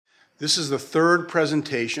This is the third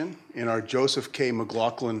presentation in our Joseph K.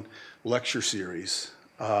 McLaughlin lecture series.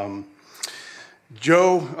 Joe,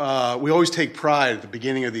 we always take pride at the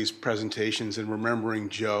beginning of these presentations in remembering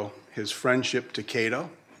Joe, his friendship to Cato,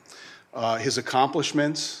 his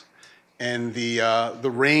accomplishments, and the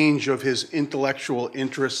range of his intellectual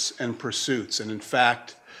interests and pursuits. And in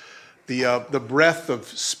fact, the breadth of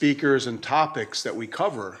speakers and topics that we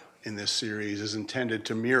cover in this series is intended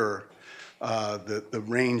to mirror the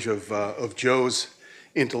range of Joe's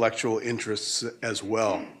intellectual interests as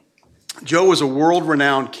well. Joe was a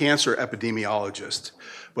world-renowned cancer epidemiologist,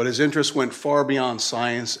 but his interests went far beyond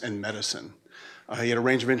science and medicine. He had a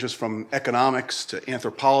range of interests from economics to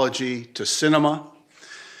anthropology to cinema.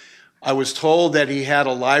 I was told that he had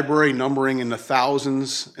a library numbering in the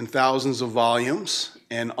thousands and thousands of volumes,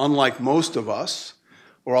 and unlike most of us,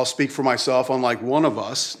 or I'll speak for myself, unlike one of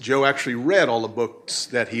us, Joe actually read all the books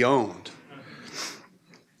that he owned.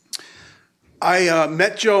 I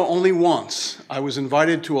met Joe only once. I was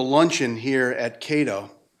invited to a luncheon here at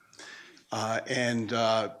Cato, and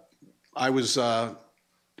I was a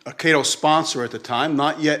Cato sponsor at the time,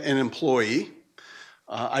 not yet an employee.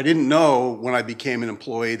 I didn't know when I became an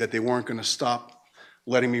employee that they weren't going to stop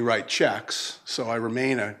letting me write checks, so I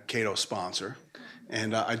remain a Cato sponsor.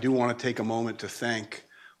 And I do want to take a moment to thank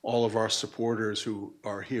all of our supporters who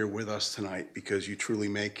are here with us tonight, because you truly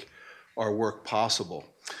make our work possible.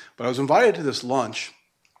 But I was invited to this lunch.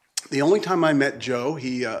 The only time I met Joe,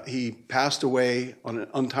 he passed away on an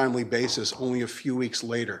untimely basis only a few weeks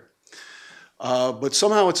later. But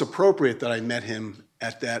somehow it's appropriate that I met him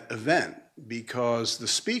at that event, because the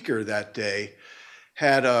speaker that day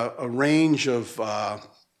had a range of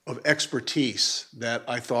expertise that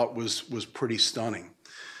I thought was pretty stunning.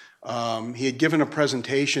 He had given a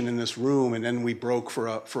presentation in this room, and then we broke for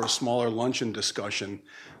a smaller luncheon discussion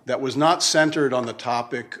that was not centered on the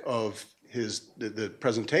topic of the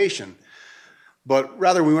presentation, but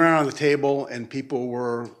rather we went around the table and people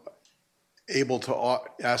were able to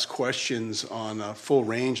ask questions on a full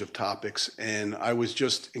range of topics, and I was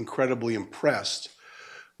just incredibly impressed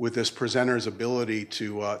with this presenter's ability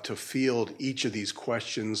to field each of these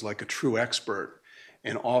questions like a true expert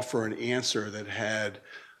and offer an answer that had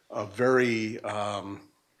a very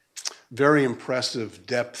impressive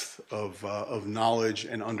depth of knowledge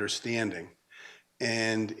and understanding.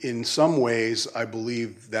 And in some ways, I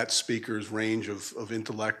believe that speaker's range of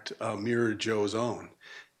intellect mirrored Joe's own.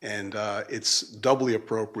 And it's doubly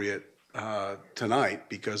appropriate tonight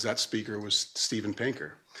because that speaker was Steven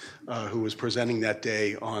Pinker, who was presenting that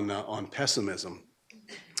day on pessimism.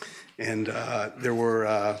 And there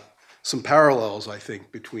were some parallels, I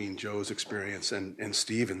think, between Joe's experience and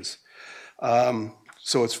Steven's.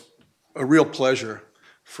 So it's a real pleasure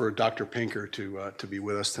for Dr. Pinker to be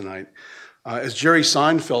with us tonight. As Jerry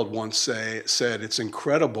Seinfeld once said, it's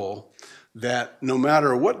incredible that no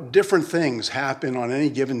matter what different things happen on any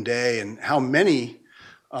given day and how many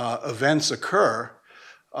events occur,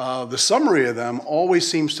 the summary of them always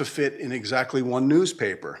seems to fit in exactly one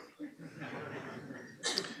newspaper.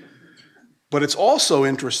 But it's also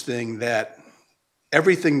interesting that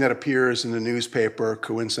everything that appears in the newspaper,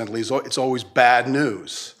 coincidentally, it's always bad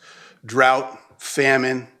news. Drought,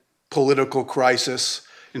 famine, political crisis.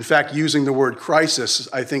 In fact, using the word crisis,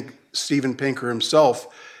 I think Steven Pinker himself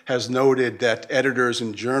has noted that editors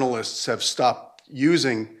and journalists have stopped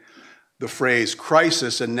using the phrase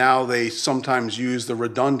crisis, and now they sometimes use the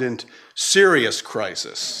redundant serious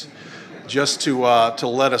crisis, just to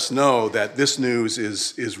let us know that this news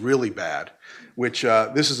is really bad, which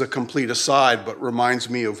this is a complete aside, but reminds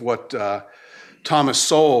me of what Thomas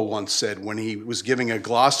Sowell once said when he was giving a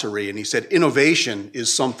glossary, and he said, innovation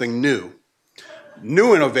is something new.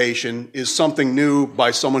 New innovation is something new by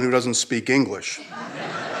someone who doesn't speak English.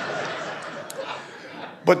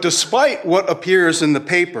 But despite what appears in the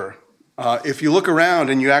paper, if you look around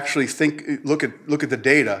and you actually look at the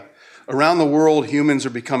data, around the world, humans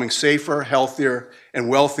are becoming safer, healthier, and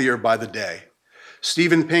wealthier by the day.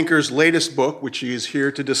 Steven Pinker's latest book, which he is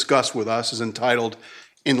here to discuss with us, is entitled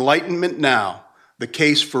Enlightenment Now: The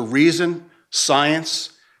Case for Reason,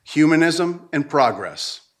 Science, Humanism, and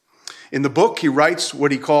Progress. In the book, he writes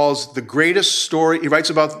what he calls the greatest story. He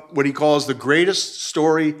writes about what he calls the greatest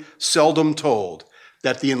story seldom told,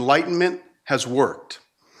 that the Enlightenment has worked.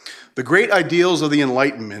 The great ideals of the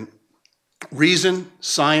Enlightenment, reason,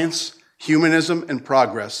 science, humanism, and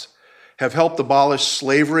progress, have helped abolish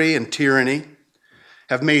slavery and tyranny,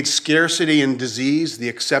 have made scarcity and disease the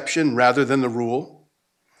exception rather than the rule,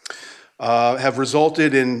 have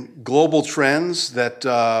resulted in global trends that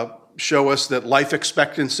show us that life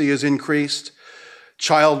expectancy has increased,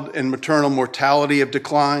 child and maternal mortality have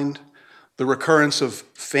declined, The recurrence of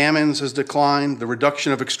famines has declined, the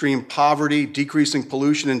reduction of extreme poverty, decreasing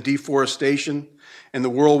pollution and deforestation, and the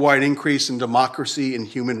worldwide increase in democracy and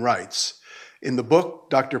human rights. In the book,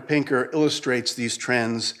 Dr. Pinker illustrates these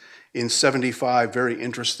trends in 75 very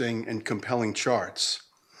interesting and compelling charts.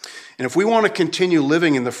 And if we want to continue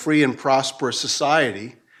living in the free and prosperous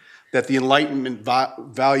society that the Enlightenment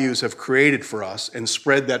values have created for us and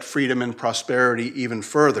spread that freedom and prosperity even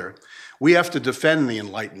further, we have to defend the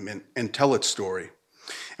Enlightenment and tell its story.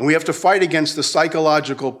 And we have to fight against the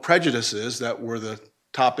psychological prejudices that were the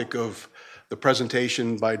topic of the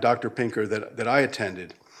presentation by Dr. Pinker that I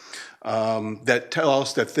attended, that tell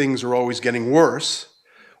us that things are always getting worse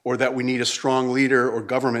or that we need a strong leader or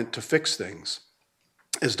government to fix things.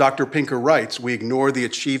 As Dr. Pinker writes, we ignore the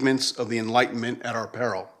achievements of the Enlightenment at our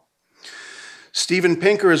peril. Steven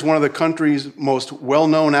Pinker is one of the country's most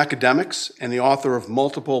well-known academics and the author of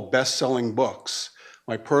multiple best-selling books.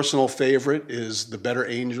 My personal favorite is The Better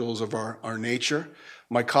Angels of Our Nature.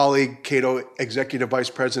 My colleague, Cato Executive Vice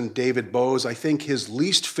President David Boaz, I think his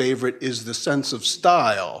least favorite is The Sense of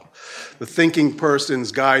Style, the thinking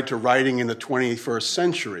person's guide to writing in the 21st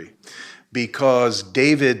century, because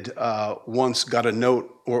David once got a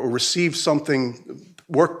note or received something,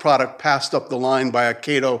 work product passed up the line by a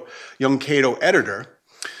young Cato editor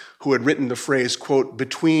who had written the phrase, quote,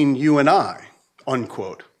 "between you and I,"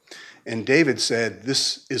 unquote. And David said,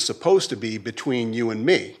 "This is supposed to be between you and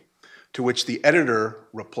me," to which the editor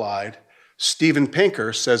replied, "Steven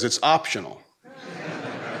Pinker says it's optional."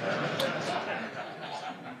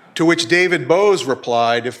 To which David Boaz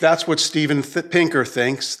replied, "If that's what Steven Pinker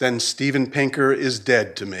thinks, then Steven Pinker is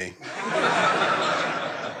dead to me."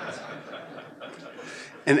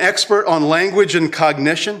 An expert on language and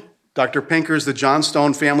cognition, Dr. Pinker is the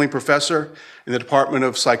Johnstone Family Professor in the Department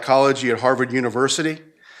of Psychology at Harvard University.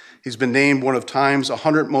 He's been named one of Time's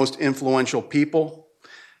 100 most influential people,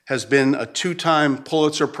 has been a 2-time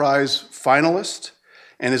Pulitzer Prize finalist,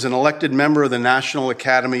 and is an elected member of the National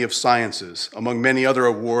Academy of Sciences, among many other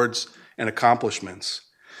awards and accomplishments.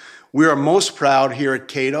 We are most proud here at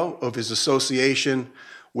Cato of his association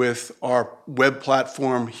with our web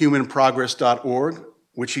platform, humanprogress.org,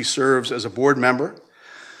 which he serves as a board member.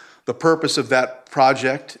 The purpose of that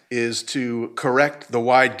project is to correct the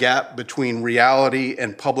wide gap between reality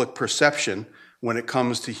and public perception when it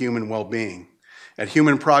comes to human well-being. At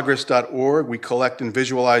humanprogress.org, we collect and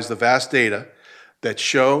visualize the vast data that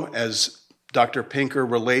show, as Dr. Pinker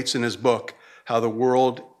relates in his book, how the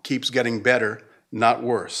world keeps getting better, not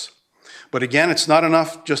worse. But again, it's not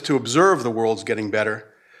enough just to observe the world's getting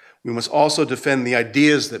better. We must also defend the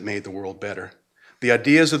ideas that made the world better. The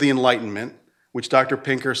ideas of the Enlightenment, which Dr.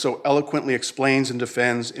 Pinker so eloquently explains and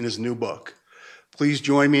defends in his new book. Please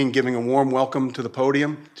join me in giving a warm welcome to the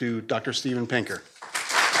podium to Dr. Steven Pinker.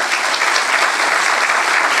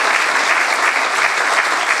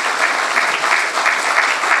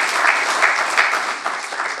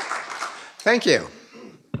 Thank you.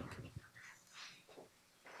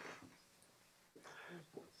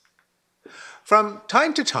 From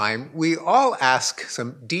time to time, we all ask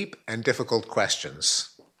some deep and difficult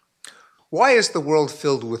questions. Why is the world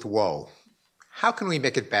filled with woe? How can we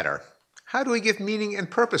make it better? How do we give meaning and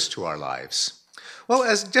purpose to our lives? Well,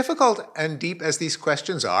 as difficult and deep as these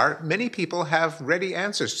questions are, many people have ready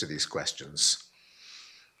answers to these questions.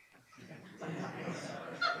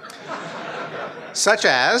 Such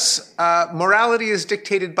as, morality is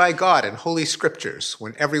dictated by God and Holy Scriptures.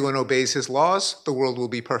 When everyone obeys his laws, the world will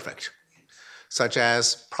be perfect. Such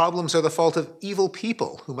as, problems are the fault of evil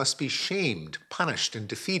people who must be shamed, punished, and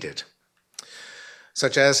defeated.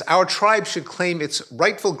 Such as, our tribe should claim its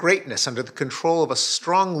rightful greatness under the control of a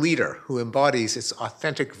strong leader who embodies its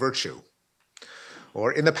authentic virtue.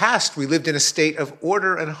 Or, in the past, we lived in a state of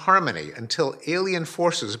order and harmony until alien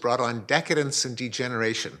forces brought on decadence and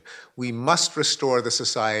degeneration. We must restore the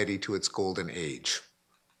society to its golden age.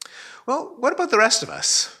 Well, what about the rest of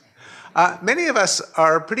us? Many of us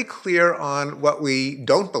are pretty clear on what we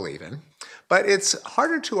don't believe in, but it's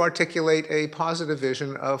harder to articulate a positive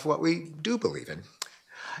vision of what we do believe in.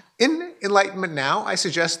 In Enlightenment Now, I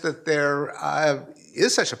suggest that there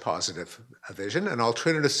is such a positive vision, an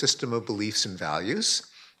alternative system of beliefs and values,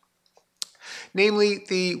 namely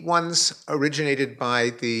the ones originated by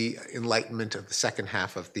the Enlightenment of the second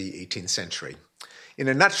half of the 18th century. In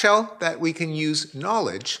a nutshell, that we can use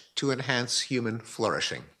knowledge to enhance human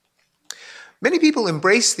flourishing. Many people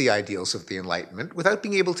embrace the ideals of the Enlightenment without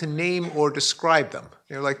being able to name or describe them.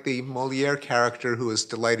 They're like the Molière character who was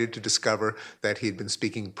delighted to discover that he'd been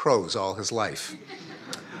speaking prose all his life.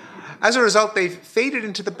 As a result, they've faded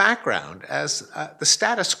into the background as the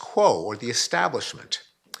status quo or the establishment.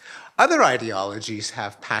 Other ideologies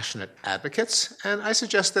have passionate advocates, and I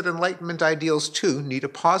suggest that Enlightenment ideals too need a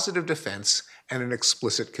positive defense and an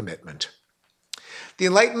explicit commitment. The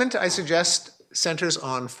Enlightenment, I suggest, centers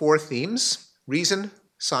on 4 themes: reason,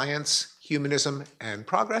 science, humanism, and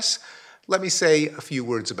progress. Let me say a few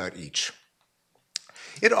words about each.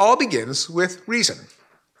 It all begins with reason,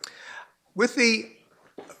 with the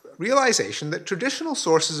realization that traditional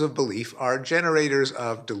sources of belief are generators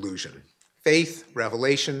of delusion. Faith,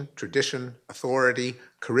 revelation, tradition, authority,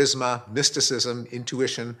 charisma, mysticism,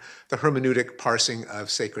 intuition, the hermeneutic parsing of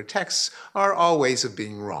sacred texts are all ways of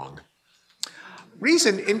being wrong.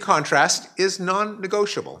 Reason, in contrast, is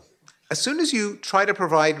non-negotiable. As soon as you try to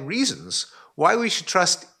provide reasons why we should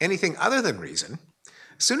trust anything other than reason,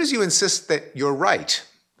 as soon as you insist that you're right,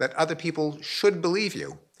 that other people should believe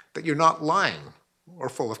you, that you're not lying or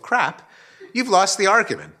full of crap, you've lost the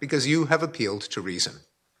argument because you have appealed to reason.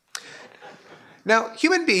 Now,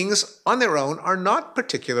 human beings on their own are not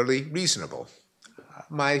particularly reasonable.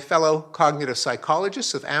 My fellow cognitive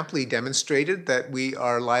psychologists have amply demonstrated that we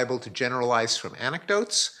are liable to generalize from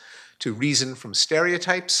anecdotes, to reason from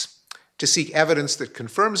stereotypes, to seek evidence that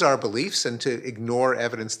confirms our beliefs and to ignore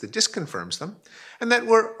evidence that disconfirms them, and that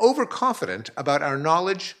we're overconfident about our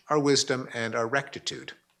knowledge, our wisdom, and our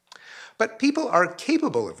rectitude. But people are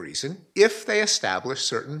capable of reason if they establish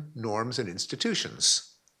certain norms and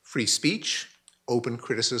institutions: free speech, open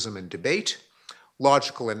criticism and debate,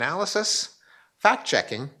 logical analysis,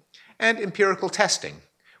 fact-checking, and empirical testing,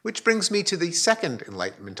 which brings me to the second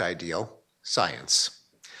Enlightenment ideal, science.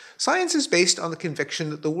 Science is based on the conviction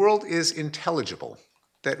that the world is intelligible,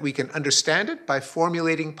 that we can understand it by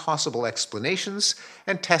formulating possible explanations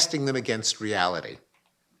and testing them against reality.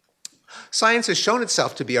 Science has shown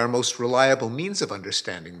itself to be our most reliable means of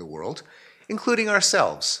understanding the world, including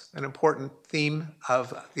ourselves. An important theme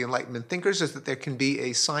of the Enlightenment thinkers is that there can be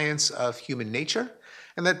a science of human nature,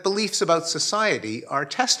 and that beliefs about society are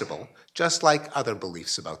testable, just like other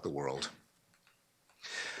beliefs about the world.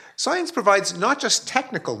 Science provides not just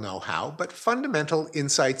technical know-how, but fundamental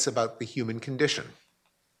insights about the human condition.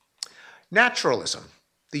 Naturalism.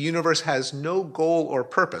 The universe has no goal or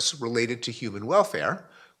purpose related to human welfare,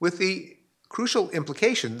 with the crucial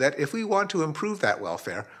implication that if we want to improve that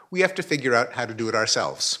welfare, we have to figure out how to do it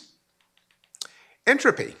ourselves.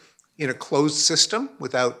 Entropy. In a closed system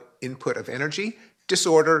without input of energy,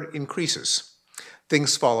 disorder increases.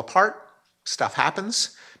 Things fall apart, stuff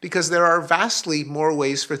happens, because there are vastly more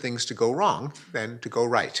ways for things to go wrong than to go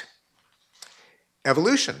right.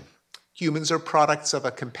 Evolution. Humans are products of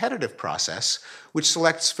a competitive process which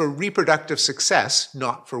selects for reproductive success,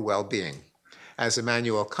 not for well-being. As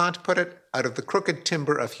Immanuel Kant put it, out of the crooked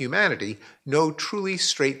timber of humanity, no truly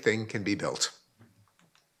straight thing can be built.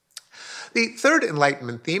 The third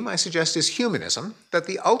Enlightenment theme I suggest is humanism, that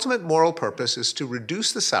the ultimate moral purpose is to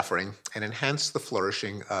reduce the suffering and enhance the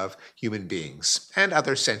flourishing of human beings and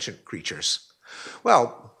other sentient creatures.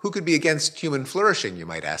 Well, who could be against human flourishing, you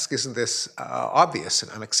might ask? Isn't this obvious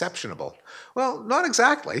and unexceptionable? Well, not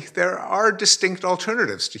exactly. There are distinct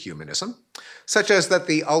alternatives to humanism, such as that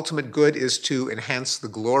the ultimate good is to enhance the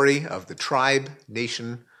glory of the tribe,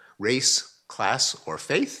 nation, race, class, or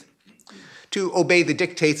faith, to obey the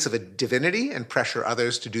dictates of a divinity and pressure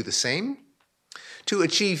others to do the same, to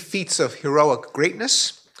achieve feats of heroic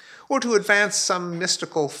greatness, or to advance some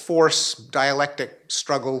mystical force, dialectic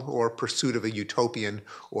struggle, or pursuit of a utopian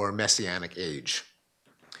or messianic age.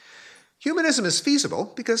 Humanism is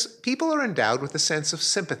feasible because people are endowed with a sense of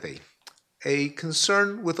sympathy, a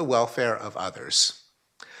concern with the welfare of others.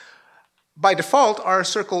 By default, our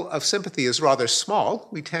circle of sympathy is rather small.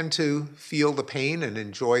 We tend to feel the pain and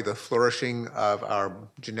enjoy the flourishing of our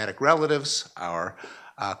genetic relatives, our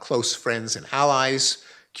close friends and allies,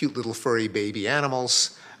 cute little furry baby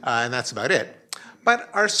animals, and that's about it. But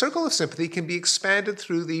our circle of sympathy can be expanded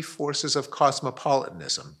through the forces of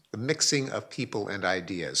cosmopolitanism, the mixing of people and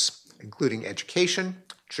ideas, including education,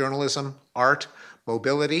 journalism, art,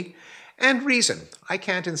 mobility, and reason. I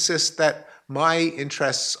can't insist that my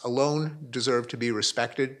interests alone deserve to be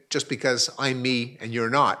respected just because I'm me and you're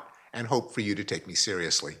not, and hope for you to take me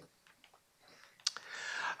seriously.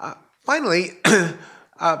 Finally,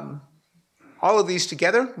 all of these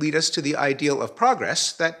together lead us to the ideal of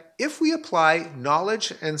progress, that if we apply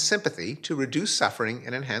knowledge and sympathy to reduce suffering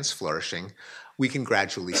and enhance flourishing, we can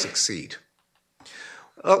gradually succeed.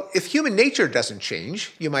 Well, if human nature doesn't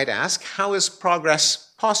change, you might ask, how is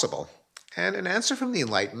progress possible? And an answer from the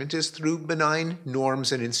Enlightenment is through benign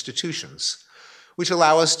norms and institutions, which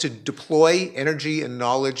allow us to deploy energy and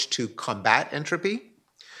knowledge to combat entropy,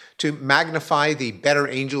 to magnify the better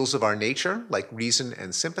angels of our nature, like reason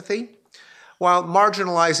and sympathy, while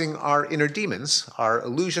marginalizing our inner demons, our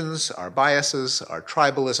illusions, our biases, our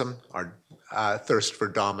tribalism, our thirst for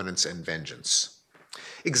dominance and vengeance.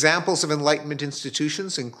 Examples of Enlightenment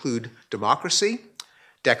institutions include democracy,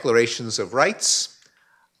 declarations of rights,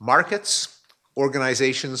 markets,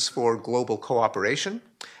 organizations for global cooperation,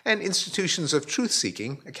 and institutions of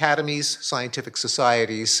truth-seeking, academies, scientific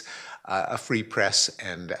societies, a free press,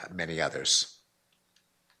 and many others.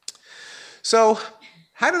 So,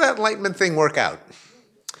 how did that Enlightenment thing work out?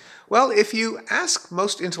 Well, if you ask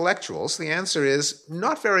most intellectuals, the answer is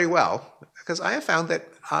not very well, because I have found that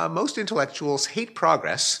most intellectuals hate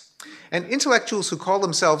progress, and intellectuals who call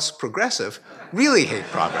themselves progressive really hate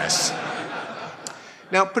progress.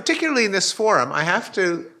 Now, particularly in this forum, I have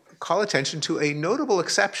to call attention to a notable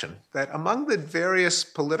exception, that among the various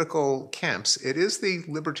political camps, it is the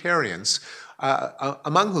libertarians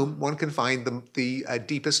among whom one can find the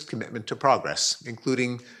deepest commitment to progress,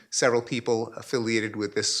 including several people affiliated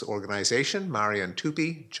with this organization, Marian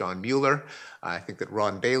Tupy, John Mueller. I think that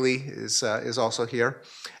Ron Bailey is also here.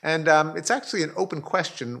 And it's actually an open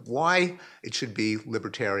question why it should be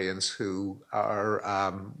libertarians who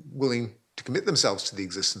are willing to commit themselves to the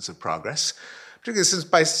existence of progress, particularly since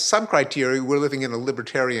by some criteria we're living in a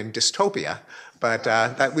libertarian dystopia, but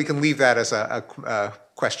that we can leave that as a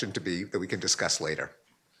question that we can discuss later.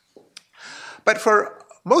 But for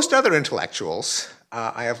most other intellectuals,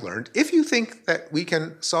 I have learned, if you think that we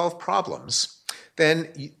can solve problems,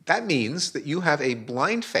 then that means that you have a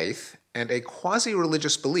blind faith and a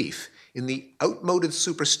quasi-religious belief in the outmoded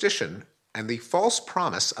superstition and the false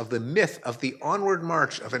promise of the myth of the onward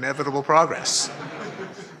march of inevitable progress.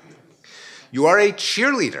 You are a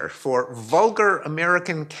cheerleader for vulgar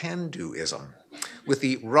American can-doism, with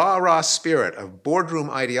the rah-rah spirit of boardroom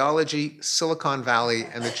ideology, Silicon Valley,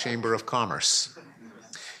 and the Chamber of Commerce.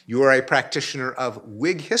 You are a practitioner of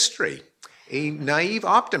Whig history, a naive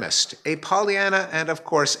optimist, a Pollyanna, and of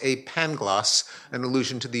course a Pangloss, an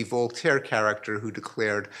allusion to the Voltaire character who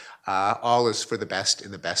declared, all is for the best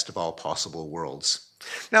in the best of all possible worlds.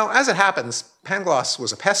 Now, as it happens, Pangloss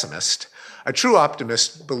was a pessimist. A true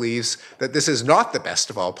optimist believes that this is not the best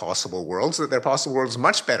of all possible worlds, that there are possible worlds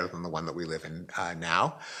much better than the one that we live in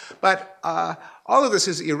now. But all of this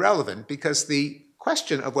is irrelevant because the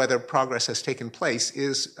question of whether progress has taken place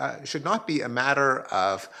should not be a matter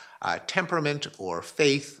of temperament or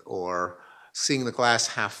faith or seeing the glass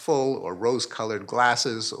half full or rose-colored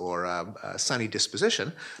glasses or a sunny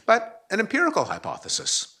disposition, but an empirical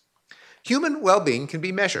hypothesis. Human well-being can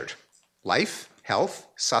be measured. Life, health,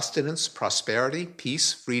 sustenance, prosperity,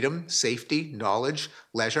 peace, freedom, safety, knowledge,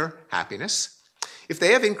 leisure, happiness. If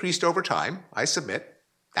they have increased over time, I submit,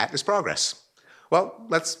 that is progress. Well,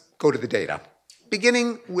 let's go to the data.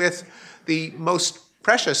 Beginning with the most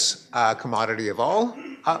precious commodity of all,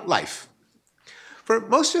 life. For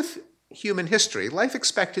most of human history, life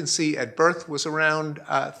expectancy at birth was around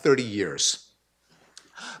 30 years.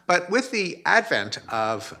 But with the advent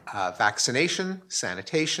of vaccination,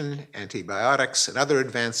 sanitation, antibiotics, and other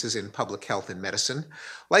advances in public health and medicine,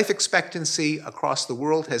 life expectancy across the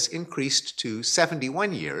world has increased to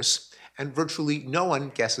 71 years, and virtually no one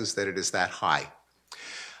guesses that it is that high.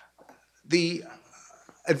 The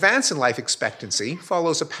advance in life expectancy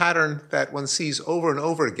follows a pattern that one sees over and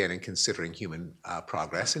over again in considering human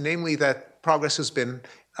progress, and namely that progress has been,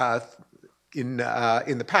 in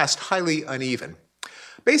the past, highly uneven.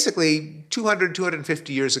 Basically, 200,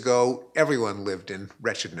 250 years ago, everyone lived in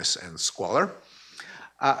wretchedness and squalor.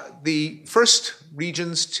 The first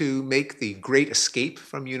regions to make the great escape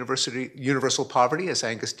from universal poverty, as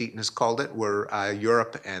Angus Deaton has called it, were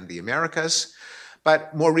Europe and the Americas.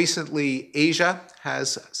 But more recently, Asia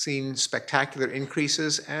has seen spectacular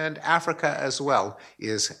increases, and Africa as well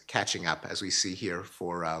is catching up, as we see here,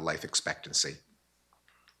 for life expectancy.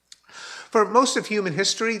 For most of human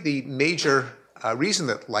history, the major reason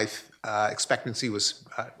that life expectancy was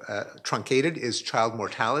truncated is child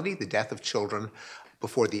mortality, the death of children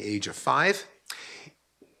before the age of 5.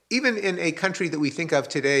 Even in a country that we think of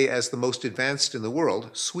today as the most advanced in the world,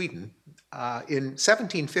 Sweden, in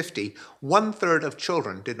 1750, 1/3 of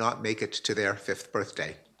children did not make it to their 5th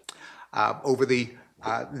birthday. Over the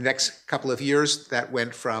next couple of years, that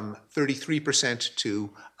went from 33% to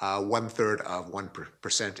 1/3 of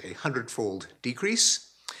 1%, a 100-fold decrease.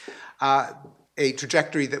 A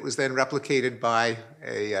trajectory that was then replicated by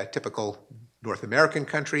a typical North American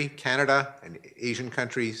country, Canada, an Asian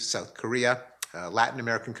country, South Korea, Latin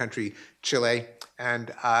American country, Chile,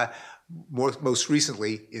 and most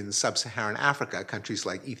recently in sub-Saharan Africa, countries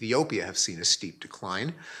like Ethiopia have seen a steep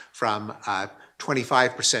decline from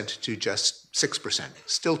 25% to just 6%.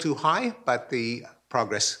 Still too high, but the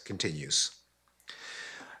progress continues.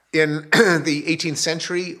 In the 18th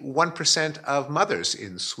century, 1% of mothers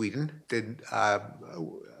in Sweden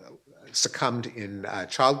succumbed in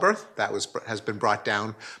childbirth. That has been brought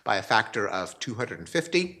down by a factor of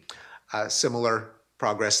 250. Similar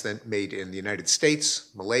progress then made in the United States,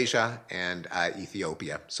 Malaysia, and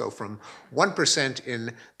Ethiopia. So from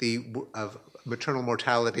 1% of maternal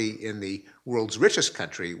mortality in the world's richest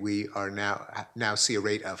country, we are now see a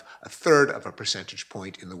rate of a third of a percentage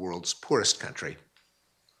point in the world's poorest country.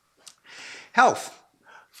 Health.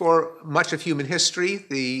 For much of human history,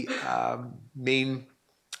 the main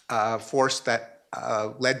force that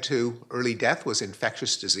led to early death was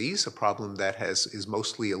infectious disease, a problem that is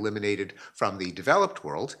mostly eliminated from the developed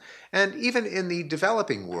world. And even in the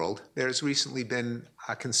developing world, there's recently been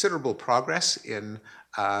considerable progress in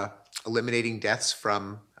eliminating deaths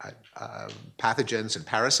from pathogens and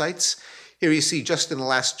parasites. Here you see just in the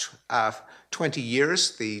last 20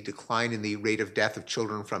 years, the decline in the rate of death of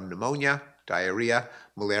children from pneumonia, diarrhea,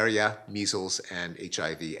 malaria, measles, and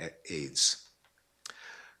HIV/AIDS.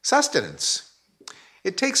 Sustenance.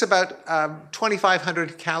 It takes about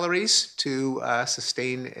 2,500 calories to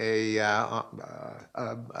sustain an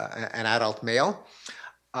adult male.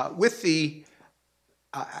 With the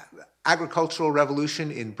agricultural revolution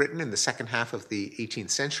in Britain in the second half of the 18th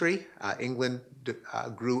century, England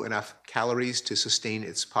grew enough calories to sustain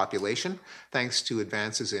its population, thanks to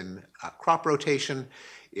advances in crop rotation,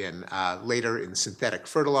 later in synthetic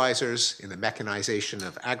fertilizers, in the mechanization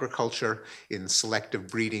of agriculture, in selective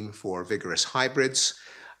breeding for vigorous hybrids,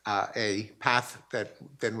 a path that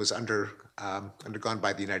then was undergone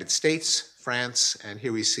by the United States, France, and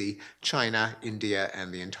here we see China, India,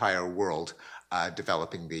 and the entire world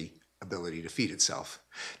developing the ability to feed itself.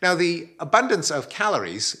 Now, the abundance of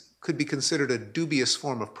calories could be considered a dubious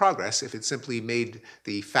form of progress if it simply made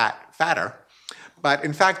the fat fatter, but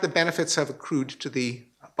in fact the benefits have accrued to the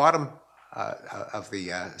bottom of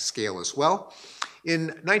the scale as well. In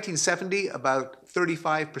 1970, about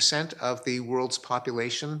 35% of the world's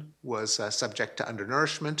population was subject to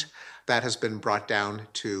undernourishment. That has been brought down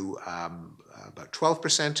to about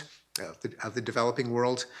 12% of the developing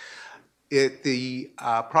world. The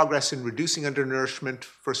progress in reducing undernourishment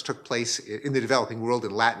first took place in the developing world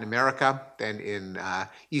in Latin America, then in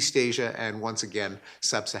East Asia, and once again,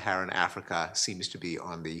 sub-Saharan Africa seems to be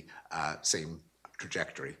on the same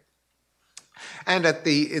trajectory. And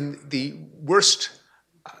in the worst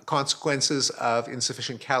consequences of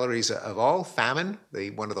insufficient calories of all, famine,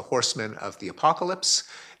 one of the horsemen of the apocalypse,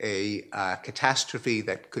 a catastrophe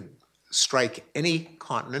that could strike any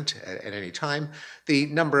continent at any time. The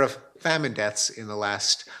number of famine deaths in the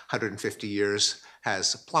last 150 years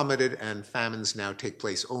has plummeted, and famines now take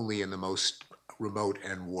place only in the most remote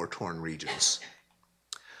and war-torn regions.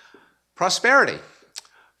 Prosperity.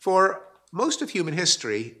 For most of human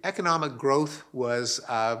history, economic growth was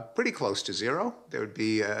pretty close to zero. There would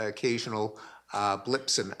be occasional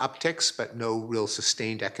blips and upticks, but no real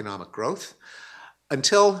sustained economic growth.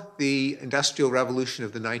 Until the Industrial Revolution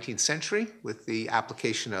of the 19th century, with the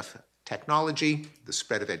application of technology, the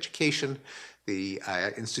spread of education, the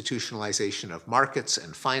institutionalization of markets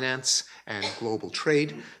and finance and global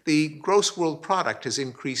trade, the gross world product has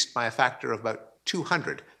increased by a factor of about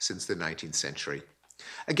 200 since the 19th century.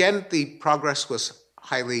 Again, the progress was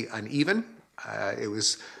highly uneven. It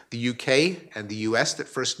was the UK and the US that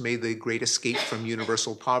first made the great escape from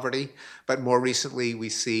universal poverty, but more recently we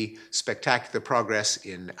see spectacular progress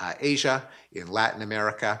in Asia, in Latin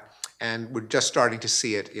America, and we're just starting to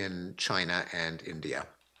see it in China and India.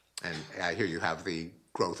 And here you have the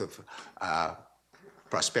growth of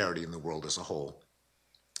prosperity in the world as a whole.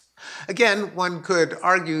 Again, one could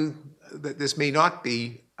argue that this may not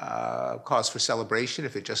be cause for celebration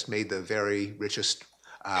if it just made the very richest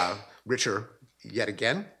richer yet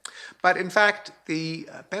again. But in fact, the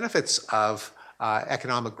benefits of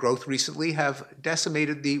economic growth recently have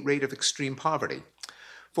decimated the rate of extreme poverty.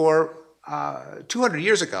 For 200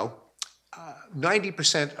 years ago,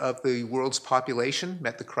 90% of the world's population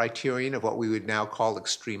met the criterion of what we would now call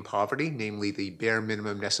extreme poverty, namely the bare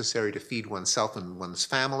minimum necessary to feed oneself and one's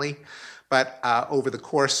family. But over the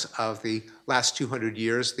course of the last 200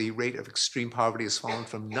 years, the rate of extreme poverty has fallen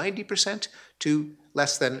from 90% to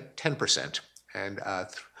less than 10%. And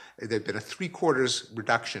there's been a 3/4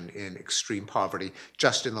 reduction in extreme poverty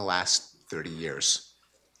just in the last 30 years.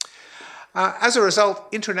 As a result,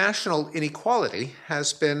 international inequality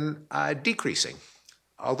has been decreasing.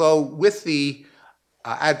 Although with the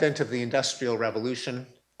advent of the Industrial Revolution,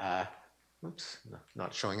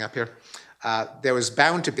 not showing up here, there was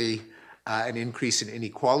bound to be an increase in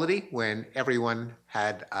inequality when everyone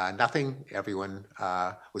had nothing, everyone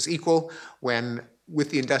was equal. When with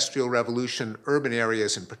the Industrial Revolution, urban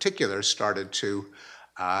areas in particular started to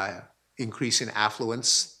increase in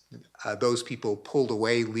affluence. Those people pulled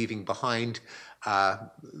away, leaving behind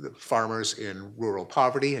the farmers in rural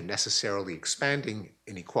poverty and necessarily expanding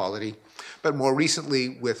inequality. But more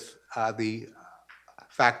recently, with the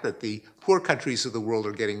fact that the poor countries of the world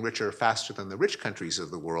are getting richer faster than the rich countries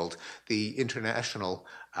of the world, the international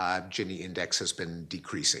Gini index has been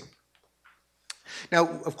decreasing.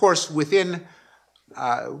 Now, of course, within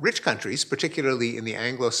rich countries, particularly in the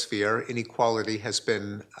Anglosphere, inequality has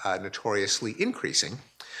been notoriously increasing.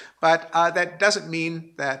 But that doesn't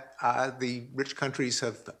mean that the rich countries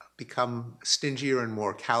have become stingier and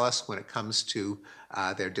more callous when it comes to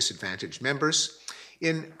their disadvantaged members.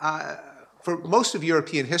 For most of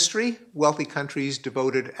European history, wealthy countries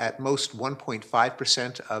devoted at most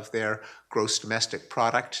 1.5% of their gross domestic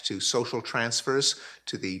product to social transfers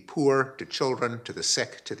to the poor, to children, to the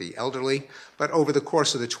sick, to the elderly. But over the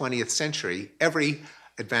course of the 20th century, every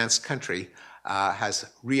advanced country has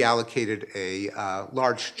reallocated a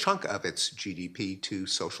large chunk of its GDP to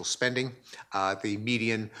social spending. The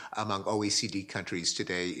median among OECD countries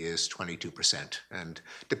today is 22%. And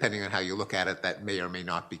depending on how you look at it, that may or may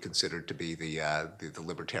not be considered to be the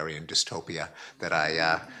libertarian dystopia that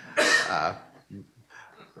I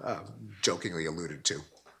jokingly alluded to.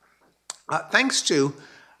 Thanks to,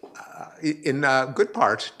 in good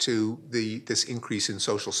part, to this increase in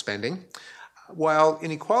social spending, while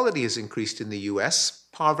inequality has increased in the US,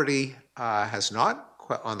 poverty has not.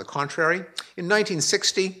 On the contrary, in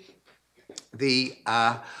 1960, the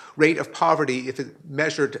rate of poverty, if it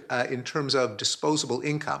measured in terms of disposable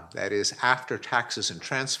income, that is after taxes and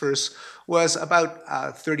transfers, was about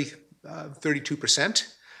 32%.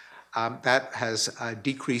 That has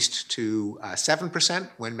decreased to 7%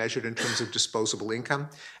 when measured in terms of disposable income.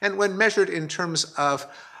 And when measured in terms of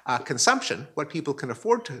consumption, what people can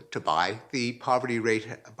afford to buy, the poverty rate,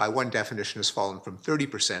 by one definition, has fallen from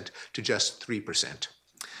 30% to just 3%.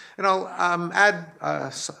 And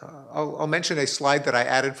I'll mention a slide that I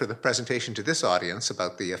added for the presentation to this audience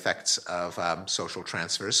about the effects of social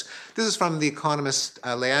transfers. This is from the economist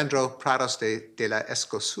Leandro Prados de la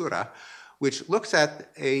Escosura, which looks at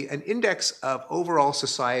an index of overall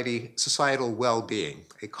societal well-being,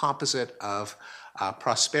 a composite of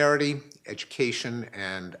prosperity, education,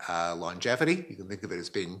 and longevity. You can think of it as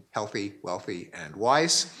being healthy, wealthy, and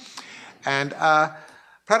wise. And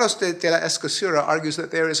Prados de la Escosura argues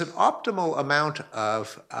that there is an optimal amount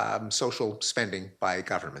of social spending by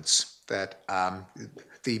governments, that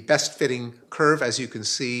the best fitting curve, as you can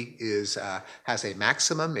see, has a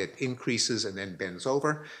maximum. It increases and then bends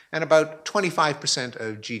over. And about 25%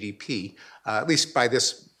 of GDP, at least by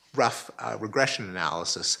this rough regression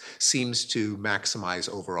analysis, seems to maximize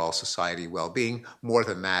overall society well-being. More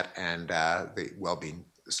than that, and the well-being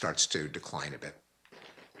starts to decline a bit.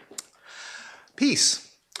 Peace.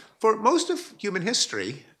 For most of human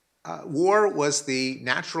history, war was the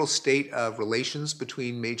natural state of relations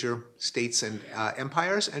between major states and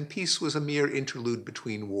empires, and peace was a mere interlude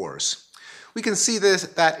between wars. We can see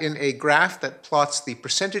that in a graph that plots the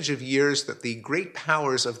percentage of years that the great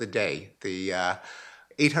powers of the day, the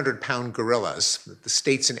 800-pound gorillas, the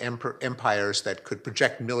states and empires that could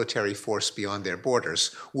project military force beyond their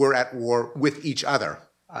borders, were at war with each other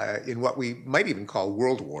in what we might even call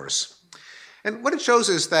world wars. And what it shows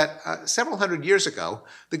is that several hundred years ago,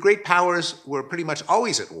 the great powers were pretty much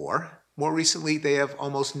always at war. More recently, they have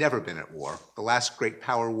almost never been at war. The last great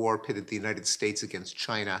power war pitted the United States against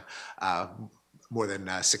China more than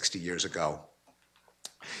 60 years ago.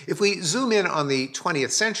 If we zoom in on the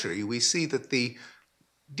 20th century, we see that the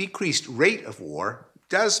decreased rate of war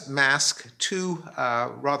does mask two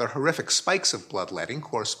rather horrific spikes of bloodletting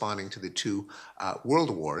corresponding to the two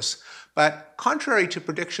world wars. But contrary to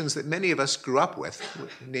predictions that many of us grew up with,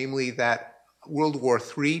 namely that World War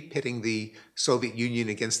III pitting the Soviet Union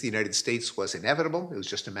against the United States was inevitable, it was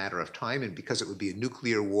just a matter of time, and because it would be a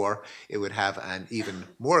nuclear war, it would have an even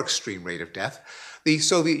more extreme rate of death, the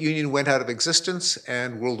Soviet Union went out of existence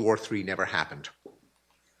and World War III never happened.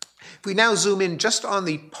 If we now zoom in just on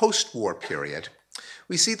the post-war period,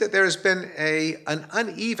 we see that there has been an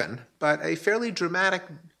uneven but a fairly dramatic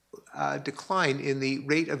decline in the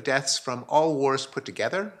rate of deaths from all wars put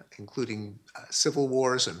together, including civil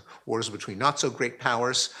wars and wars between not-so-great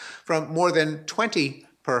powers, from more than 20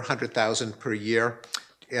 per 100,000 per year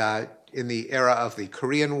in the era of the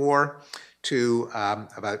Korean War to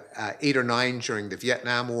about 8 or 9 during the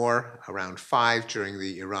Vietnam War, around 5 during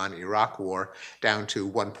the Iran-Iraq War, down to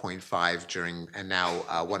 1.5 during, and now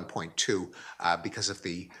 1.2 because of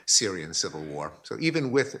the Syrian civil war. So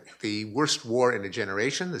even with the worst war in a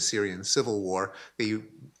generation, the Syrian civil war, the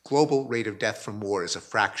global rate of death from war is a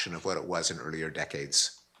fraction of what it was in earlier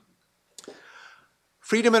decades.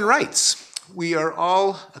 Freedom and rights. We are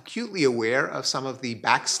all acutely aware of some of the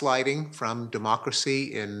backsliding from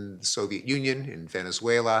democracy in the Soviet Union, in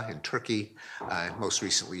Venezuela, in Turkey, most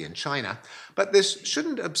recently in China. But this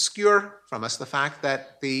shouldn't obscure from us the fact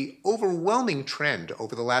that the overwhelming trend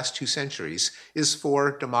over the last 2 centuries is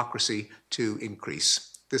for democracy to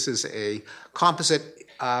increase. This is a composite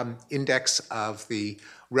index of the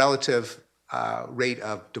relative rate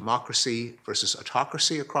of democracy versus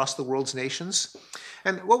autocracy across the world's nations.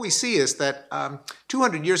 And what we see is that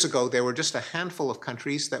 200 years ago, there were just a handful of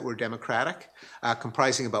countries that were democratic,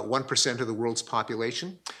 comprising about 1% of the world's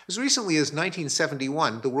population. As recently as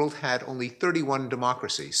 1971, the world had only 31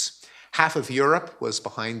 democracies. Half of Europe was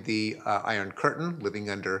behind the Iron Curtain, living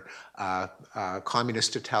under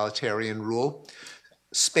communist totalitarian rule.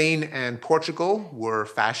 Spain and Portugal were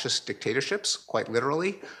fascist dictatorships, quite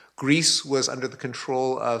literally. Greece was under the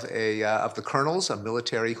control of the colonels, a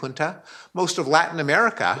military junta. Most of Latin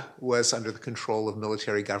America was under the control of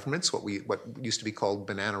military governments, what used to be called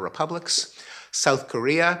banana republics. South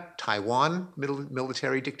Korea, Taiwan,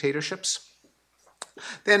 military dictatorships.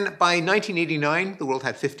 Then by 1989, the world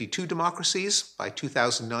had 52 democracies. By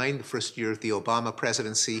 2009, the first year of the Obama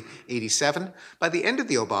presidency, 87. By the end of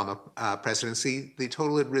the Obama presidency, the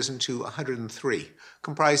total had risen to 103,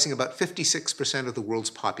 comprising about 56% of the world's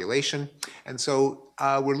population. And so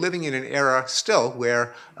we're living in an era still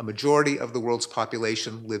where a majority of the world's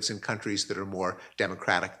population lives in countries that are more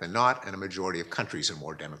democratic than not, and a majority of countries are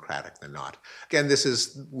more democratic than not. Again,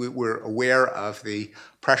 we're aware of the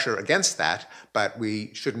pressure against that, but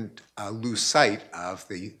we shouldn't lose sight of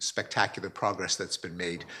the spectacular progress that's been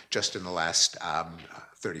made just in the last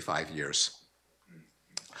 35 years.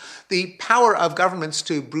 The power of governments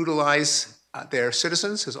to brutalize their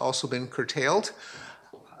citizens has also been curtailed.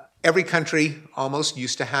 Every country almost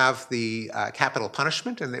used to have the capital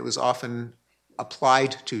punishment, and it was often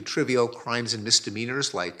applied to trivial crimes and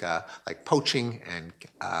misdemeanors like poaching and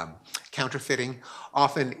counterfeiting,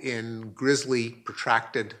 often in grisly,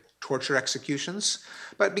 protracted torture executions.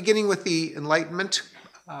 But beginning with the Enlightenment,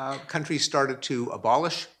 countries started to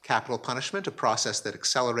abolish capital punishment, a process that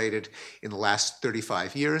accelerated in the last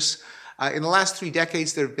 35 years. In the last 3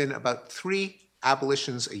 decades, there have been about 3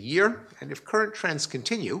 abolitions a year, and if current trends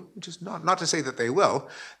continue, which is not to say that they will,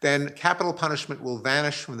 then capital punishment will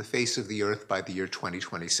vanish from the face of the earth by the year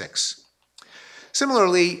 2026.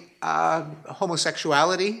 Similarly,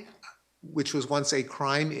 homosexuality, which was once a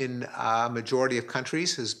crime in a majority of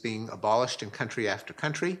countries, is being abolished in country after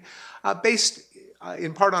country, based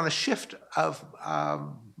in part on a shift of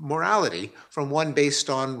morality from one based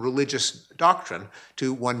on religious doctrine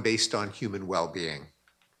to one based on human well-being.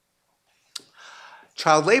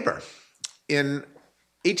 Child labor. In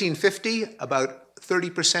 1850, about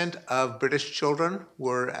 30% of British children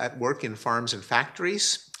were at work in farms and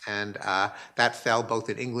factories, and that fell both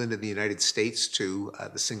in England and the United States to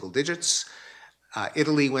the single digits.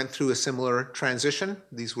 Italy went through a similar transition.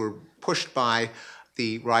 These were pushed by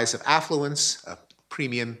the rise of affluence, a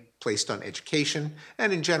premium placed on education,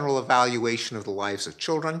 and in general evaluation of the lives of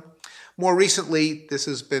children. More recently, this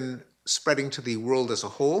has been spreading to the world as a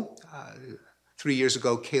whole. 3 years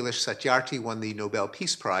ago, Kailash Satyarthi won the Nobel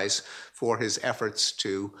Peace Prize for his efforts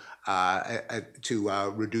to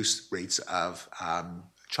reduce rates of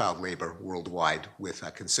child labor worldwide with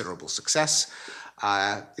considerable success.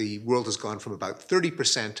 The world has gone from about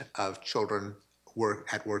 30% of children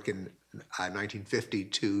at work in 1950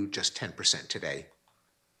 to just 10% today.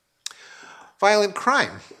 Violent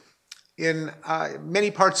crime. In many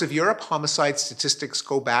parts of Europe, homicide statistics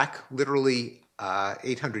go back literally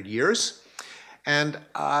 800 years. And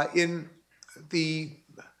in the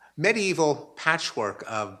medieval patchwork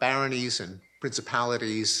of baronies and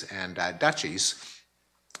principalities and duchies,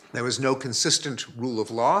 there was no consistent rule of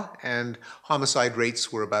law, and homicide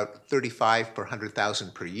rates were about 35 per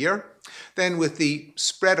 100,000 per year. Then with the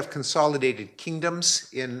spread of consolidated kingdoms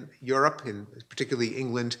in Europe, in particularly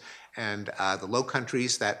England and the Low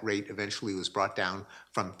Countries, that rate eventually was brought down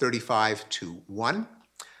from 35 to 1.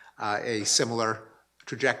 A similar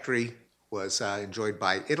trajectory was enjoyed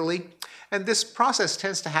by Italy. And this process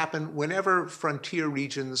tends to happen whenever frontier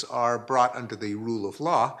regions are brought under the rule of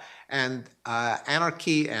law, and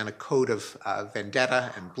anarchy and a code of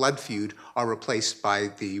vendetta and blood feud are replaced by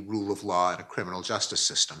the rule of law and a criminal justice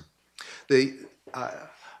system. The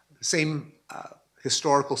same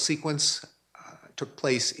historical sequence took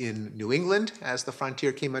place in New England as the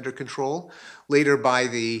frontier came under control. Later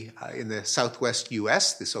in the southwest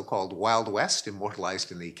US, the so-called Wild West,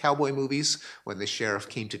 immortalized in the cowboy movies, when the sheriff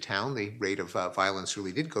came to town, the rate of violence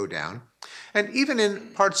really did go down. And even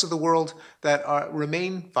in parts of the world that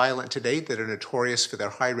remain violent today, that are notorious for their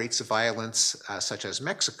high rates of violence, such as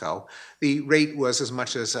Mexico, the rate was as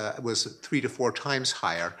much as was 3 to 4 times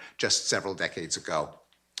higher just several decades ago.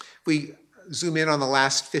 We zoom in on the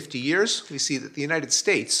last 50 years, we see that the United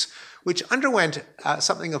States, which underwent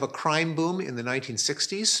something of a crime boom in the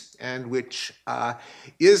 1960s, and which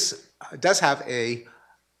does have a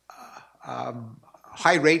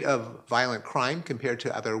high rate of violent crime compared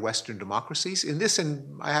to other Western democracies. In this,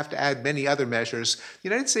 and I have to add many other measures, the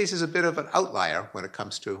United States is a bit of an outlier when it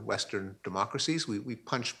comes to Western democracies. We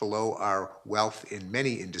punch below our wealth in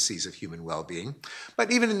many indices of human well-being.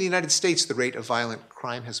 But even in the United States, the rate of violent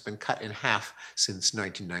crime has been cut in half since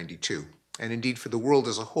 1992. And indeed, for the world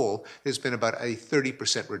as a whole, there's been about a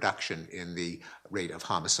 30% reduction in the rate of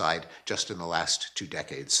homicide just in the last 2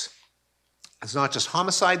 decades. It's not just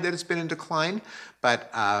homicide that has been in decline,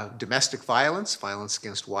 but domestic violence, violence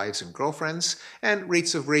against wives and girlfriends, and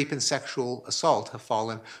rates of rape and sexual assault have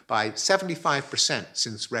fallen by 75%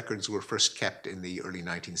 since records were first kept in the early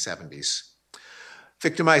 1970s.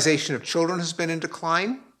 Victimization of children has been in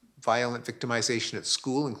decline, violent victimization at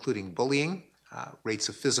school, including bullying, rates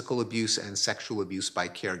of physical abuse and sexual abuse by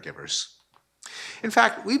caregivers. In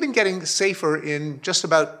fact, we've been getting safer in just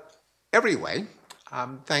about every way,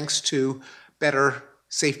 thanks to better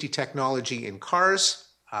safety technology in cars,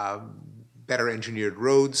 better engineered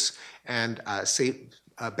roads, and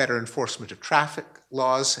better enforcement of traffic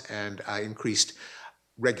laws, and increased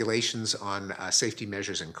regulations on safety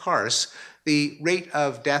measures in cars. The rate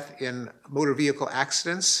of death in motor vehicle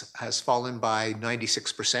accidents has fallen by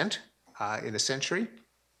 96% in a century.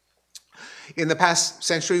 In the past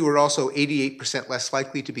century, we're also 88% less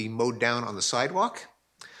likely to be mowed down on the sidewalk,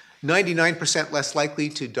 99% less likely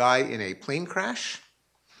to die in a plane crash,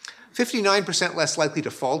 59% less likely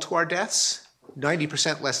to fall to our deaths,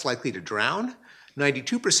 90% less likely to drown,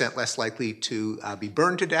 92% less likely to be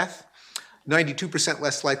burned to death, 92%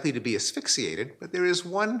 less likely to be asphyxiated. But there is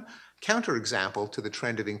one counterexample to the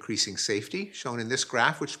trend of increasing safety, shown in this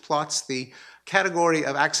graph, which plots the category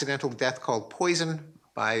of accidental death called poison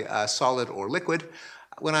by solid or liquid.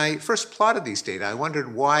 When I first plotted these data, I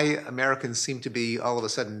wondered why Americans seem to be all of a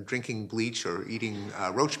sudden drinking bleach or eating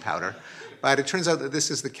roach powder. But it turns out that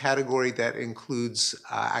this is the category that includes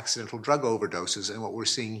accidental drug overdoses, and what we're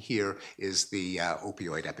seeing here is the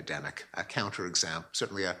opioid epidemic, a counterexample,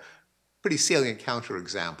 certainly a pretty salient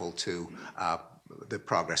counterexample to the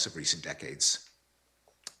progress of recent decades.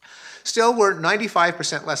 Still, we're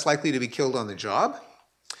 95% less likely to be killed on the job.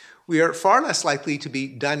 We are far less likely to be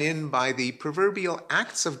done in by the proverbial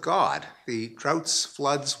acts of God, the droughts,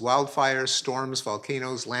 floods, wildfires, storms,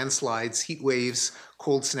 volcanoes, landslides, heat waves,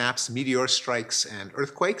 cold snaps, meteor strikes, and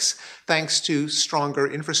earthquakes, thanks to stronger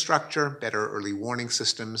infrastructure, better early warning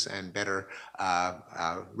systems, and better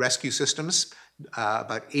rescue systems.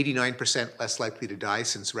 About 89% less likely to die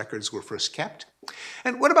since records were first kept.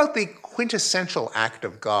 And what about the quintessential act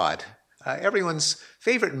of God? Everyone's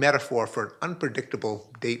favorite metaphor for an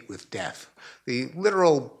unpredictable date with death, the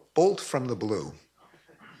literal bolt from the blue.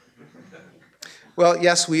 Well,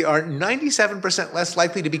 yes, we are 97% less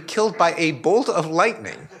likely to be killed by a bolt of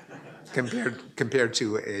lightning compared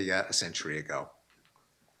to a century ago.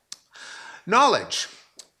 Knowledge.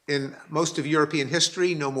 In most of European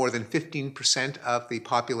history, no more than 15% of the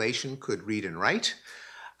population could read and write.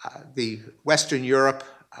 The Western Europe,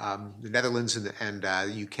 the Netherlands and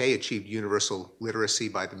the UK achieved universal literacy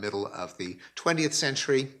by the middle of the 20th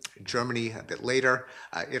century. Germany a bit later,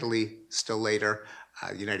 Italy still later.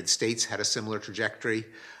 The United States had a similar trajectory.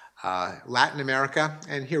 Latin America,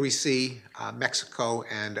 and here we see Mexico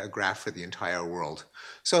and a graph for the entire world.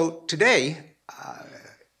 So today,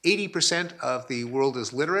 80% of the world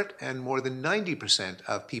is literate, and more than 90%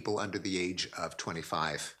 of people under the age of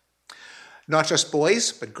 25. Not just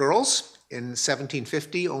boys, but girls. In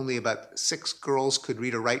 1750, only about 6 girls could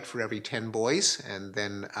read or write for every 10 boys, and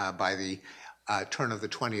then by the turn of the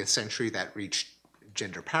 20th century, that reached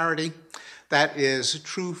gender parity. That is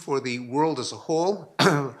true for the world as a whole,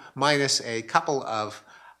 minus a couple of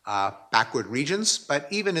backward regions, but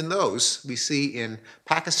even in those, we see in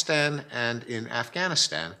Pakistan and in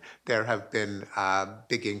Afghanistan, there have been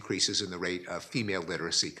big increases in the rate of female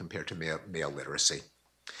literacy compared to male literacy.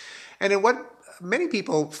 And in what many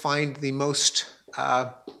people find the most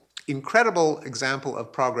incredible example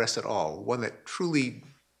of progress at all, one that truly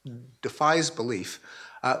defies belief,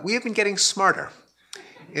 we have been getting smarter.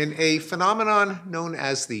 In a phenomenon known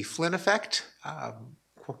as the Flynn effect,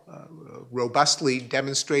 robustly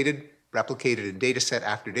demonstrated, replicated in dataset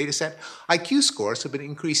after dataset, IQ scores have been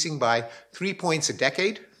increasing by 3 points a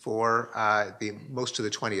decade for most of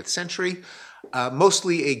the 20th century,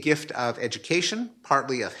 mostly a gift of education,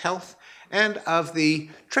 partly of health, and of the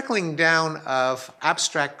trickling down of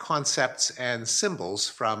abstract concepts and symbols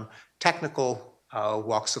from technical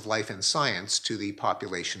walks of life and science to the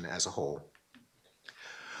population as a whole.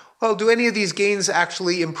 Well, do any of these gains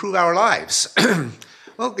actually improve our lives?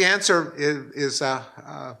 Well, the answer is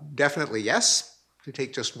definitely yes. To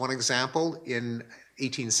take just one example, in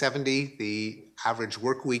 1870, the average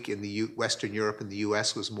work week in Western Europe and the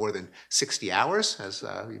US was more than 60 hours, as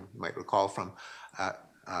you might recall from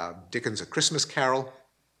Dickens' A Christmas Carol.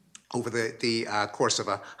 Over the course of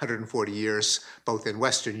 140 years, both in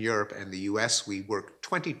Western Europe and the US, we work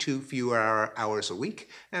 22 fewer hours a week,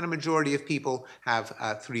 and a majority of people have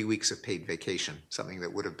 3 weeks of paid vacation, something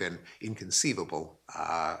that would have been inconceivable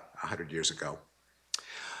 100 years ago.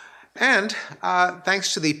 And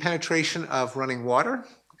thanks to the penetration of running water,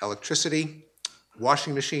 electricity,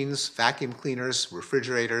 washing machines, vacuum cleaners,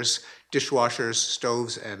 refrigerators, dishwashers,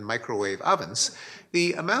 stoves, and microwave ovens,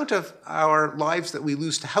 the amount of our lives that we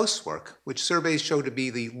lose to housework, which surveys show to be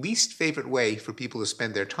the least favorite way for people to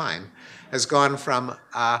spend their time, has gone from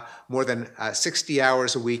more than 60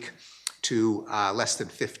 hours a week to less than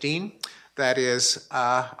 15. That is,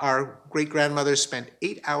 our great-grandmothers spent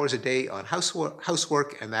 8 hours a day on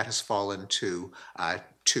housework, and that has fallen to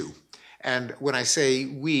 2. And when I say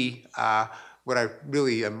we, what I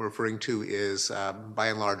really am referring to is, by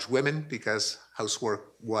and large, women, because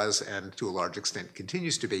housework was, and to a large extent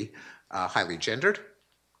continues to be, highly gendered.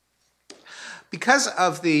 Because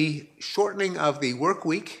of the shortening of the work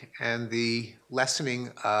week and the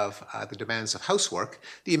lessening of the demands of housework,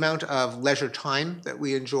 the amount of leisure time that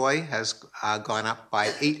we enjoy has gone up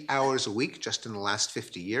by 8 hours a week just in the last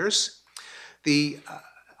 50 years. The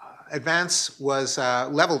advance was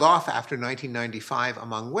leveled off after 1995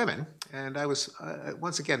 among women, and I was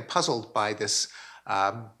once again puzzled by this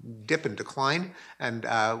dip and decline. And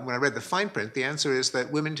when I read the fine print, the answer is that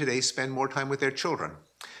women today spend more time with their children.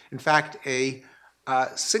 In fact, a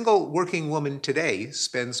single working woman today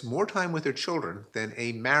spends more time with her children than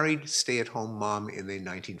a married stay-at-home mom in the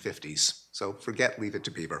 1950s. So forget Leave It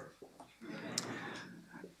to Beaver.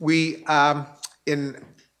 We, in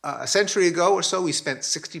a century ago or so, we spent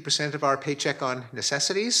 60% of our paycheck on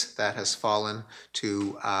necessities. That has fallen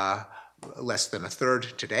to less than a third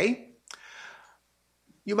today.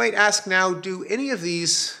 You might ask now, do any of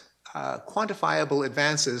these quantifiable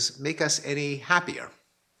advances make us any happier?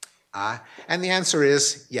 And the answer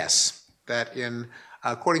is yes, that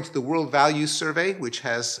according to the World Values Survey, which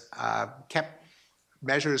has kept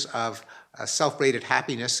measures of self-rated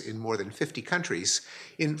happiness in more than 50 countries,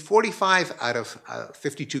 in 45 out of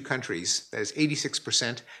 52 countries, that is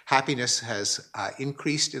 86%, happiness has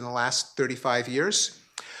increased in the last 35 years.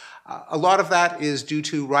 A lot of that is due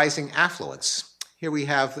to rising affluence. Here we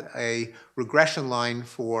have a regression line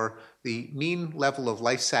for the mean level of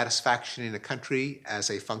life satisfaction in a country as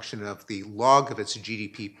a function of the log of its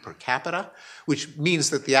GDP per capita, which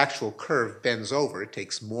means that the actual curve bends over. It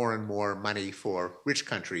takes more and more money for rich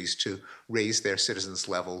countries to raise their citizens'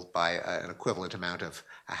 level by an equivalent amount of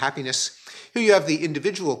happiness. Here you have the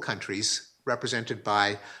individual countries represented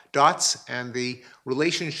by dots and the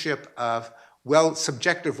relationship of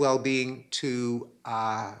subjective well-being to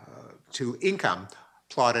income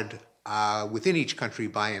plotted within each country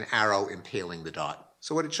by an arrow impaling the dot.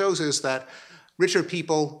 So what it shows is that richer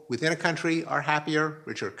people within a country are happier,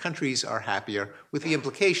 richer countries are happier, with the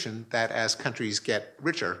implication that as countries get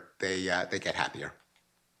richer, they get happier.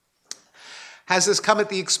 Has this come at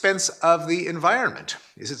the expense of the environment?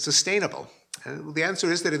 Is it sustainable? The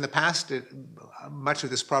answer is that in the past, much of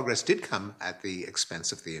this progress did come at the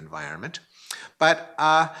expense of the environment. But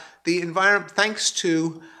the environment, thanks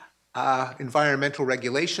to environmental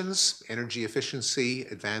regulations, energy efficiency,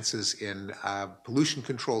 advances in pollution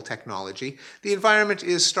control technology, the environment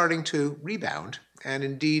is starting to rebound. And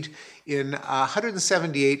indeed, in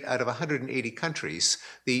 178 out of 180 countries,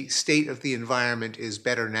 the state of the environment is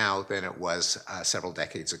better now than it was several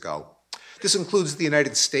decades ago. This includes the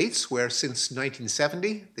United States, where since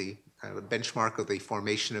 1970, the kind of benchmark of the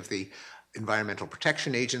formation of the Environmental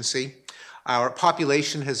Protection Agency, our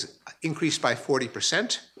population has increased by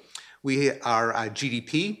 40%. Our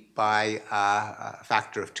GDP by a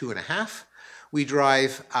factor of 2.5. We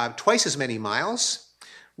drive twice as many miles.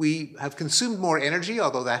 We have consumed more energy,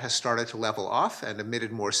 although that has started to level off, and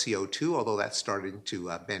emitted more CO2, although that's starting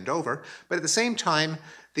to bend over. But at the same time,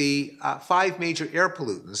 the 5 major air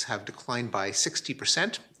pollutants have declined by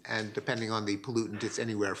 60%, and depending on the pollutant, it's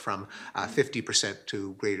anywhere from 50%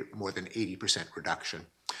 to more than 80% reduction.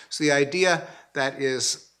 So the idea that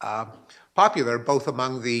is popular both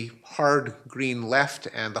among the hard green left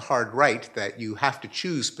and the hard right, that you have to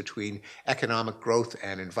choose between economic growth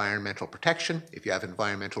and environmental protection. If you have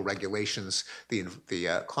environmental regulations, the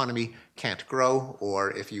economy can't grow,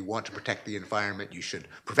 or if you want to protect the environment, you should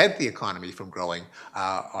prevent the economy from growing,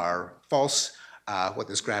 are false. What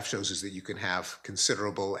this graph shows is that you can have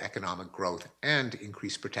considerable economic growth and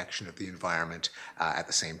increased protection of the environment at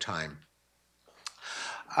the same time.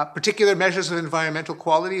 Particular measures of environmental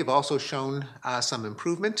quality have also shown some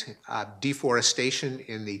improvement. Deforestation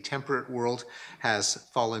in the temperate world has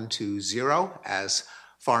fallen to 0 as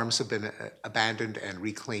farms have been abandoned and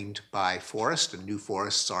reclaimed by forest, and new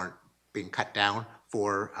forests aren't being cut down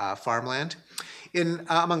for farmland.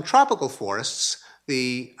 Among tropical forests,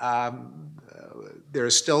 there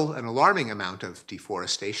is still an alarming amount of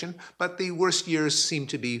deforestation, but the worst years seem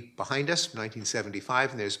to be behind us,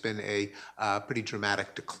 1975, and there's been a pretty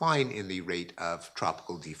dramatic decline in the rate of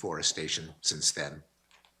tropical deforestation since then.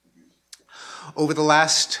 Over the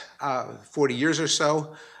last 40 years or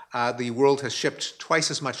so, the world has shipped twice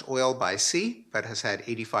as much oil by sea, but has had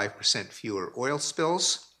 85% fewer oil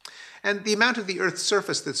spills. And the amount of the Earth's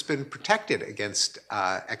surface that's been protected against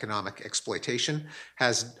economic exploitation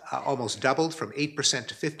has almost doubled from 8%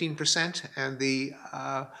 to 15%, and the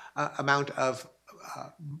amount of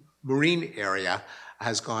marine area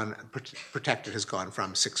protected has gone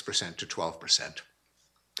from 6% to 12%.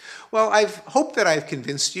 Well, I've hoped that I've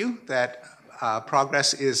convinced you that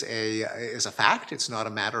progress is a fact. It's not a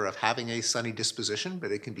matter of having a sunny disposition,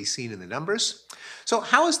 but it can be seen in the numbers. So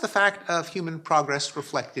how is the fact of human progress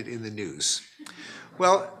reflected in the news?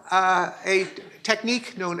 Well, a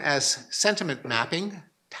technique known as sentiment mapping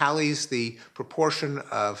tallies the proportion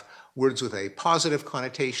of words with a positive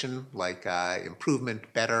connotation, like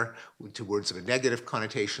improvement, better, to words of a negative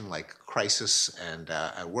connotation, like crisis and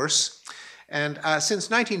worse. And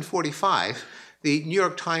since 1945, the New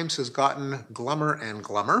York Times has gotten glummer and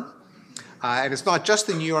glummer. And it's not just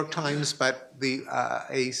the New York Times, but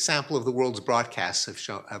a sample of the world's broadcasts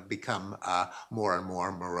have become more and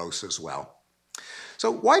more morose as well. So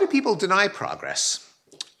why do people deny progress?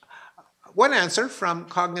 One answer from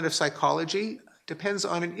cognitive psychology depends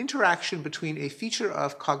on an interaction between a feature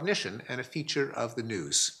of cognition and a feature of the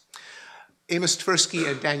news. Amos Tversky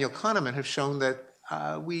and Daniel Kahneman have shown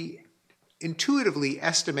that we intuitively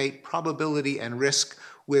estimate probability and risk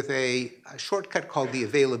with a shortcut called the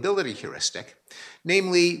availability heuristic.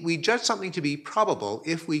 Namely, we judge something to be probable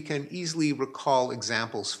if we can easily recall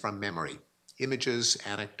examples from memory, images,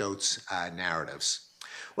 anecdotes, narratives.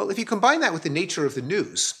 Well, if you combine that with the nature of the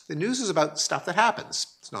news is about stuff that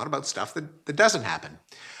happens. It's not about stuff that doesn't happen.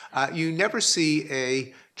 You never see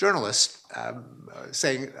a journalist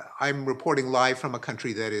saying, I'm reporting live from a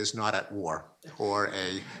country that is not at war, or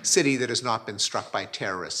a city that has not been struck by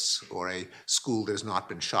terrorists, or a school that has not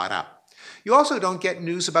been shot up. You also don't get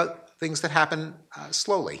news about things that happen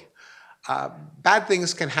slowly. Bad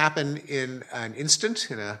things can happen in an instant,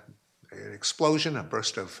 in an explosion, a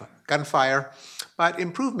burst of gunfire, but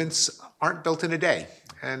improvements aren't built in a day.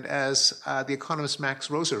 And as the economist Max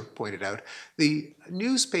Roser pointed out, the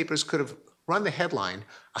newspapers could have run the headline,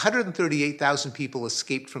 138,000 people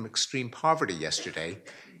escaped from extreme poverty yesterday,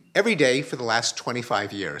 every day for the last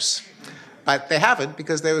 25 years. But they haven't,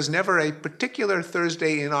 because there was never a particular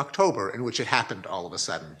Thursday in October in which it happened all of a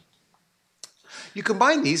sudden. You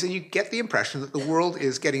combine these and you get the impression that the world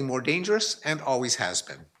is getting more dangerous and always has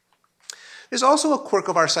been. There's also a quirk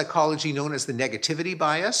of our psychology known as the negativity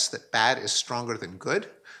bias, that bad is stronger than good.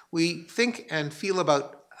 We think and feel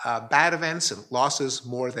about bad events and losses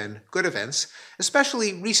more than good events,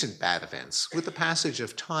 especially recent bad events. With the passage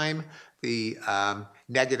of time, the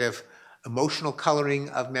negative emotional coloring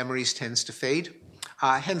of memories tends to fade.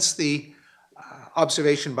 Hence the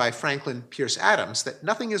observation by Franklin Pierce Adams that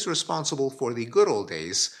nothing is responsible for the good old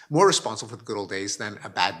days, more responsible for the good old days than a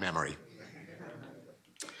bad memory.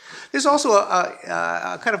 There's also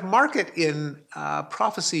a kind of market in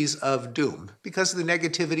prophecies of doom. Because of the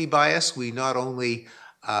negativity bias, we not only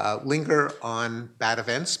linger on bad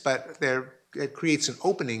events, but it creates an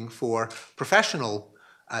opening for professional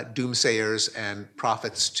doomsayers and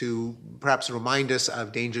prophets to perhaps remind us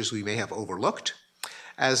of dangers we may have overlooked.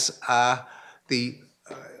 As the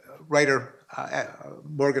writer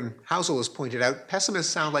Morgan Housel has pointed out,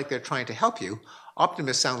 pessimists sound like they're trying to help you.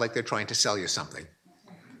 Optimists sound like they're trying to sell you something.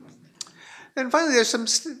 And finally, there's some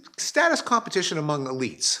status competition among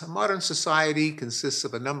elites. A modern society consists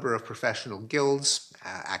of a number of professional guilds,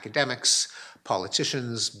 academics,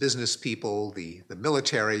 politicians, business people, the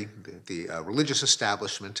military, the religious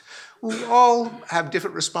establishment, who all have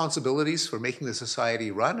different responsibilities for making the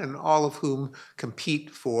society run, and all of whom compete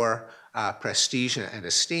for prestige and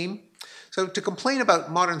esteem. So to complain about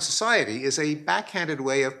modern society is a backhanded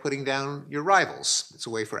way of putting down your rivals. It's a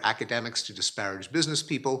way for academics to disparage business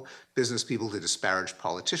people to disparage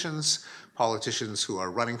politicians, politicians who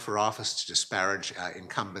are running for office to disparage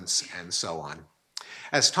incumbents, and so on.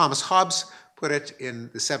 As Thomas Hobbes put it in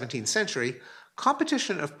the 17th century,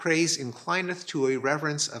 competition of praise inclineth to a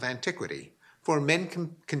reverence of antiquity, for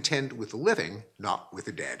men contend with the living, not with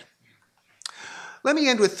the dead. Let me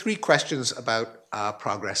end with 3 questions about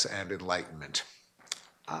progress and enlightenment.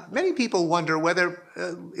 Many people wonder whether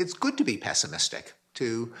it's good to be pessimistic,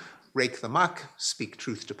 to rake the muck, speak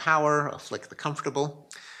truth to power, afflict the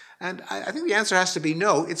comfortable. And I think the answer has to be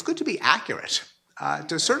no. It's good to be accurate,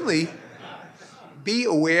 to certainly be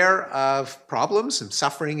aware of problems and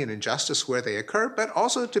suffering and injustice where they occur, but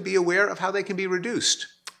also to be aware of how they can be reduced,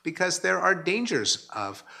 because there are dangers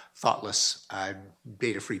of thoughtless,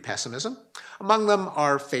 data-free pessimism. Among them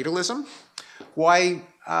are fatalism. Why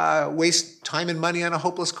waste time and money on a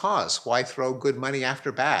hopeless cause? Why throw good money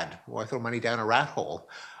after bad? Why throw money down a rat hole?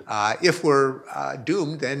 If we're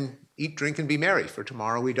doomed, then eat, drink, and be merry, for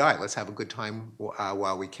tomorrow we die. Let's have a good time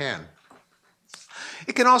while we can.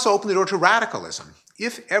 It can also open the door to radicalism.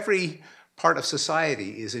 If every part of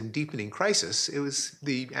society is in deepening crisis,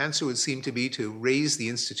 the answer would seem to be to raise the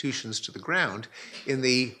institutions to the ground in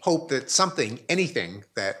the hope that anything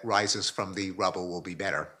that rises from the rubble will be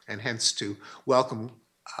better, and hence to welcome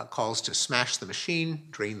calls to smash the machine,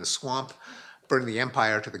 drain the swamp, burn the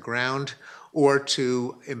empire to the ground, or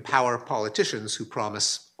to empower politicians who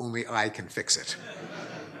promise only I can fix it.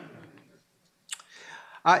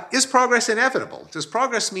 Is progress inevitable? Does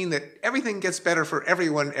progress mean that everything gets better for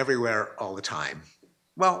everyone, everywhere, all the time?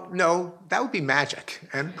 Well, no, that would be magic,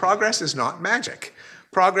 and progress is not magic.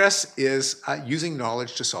 Progress is using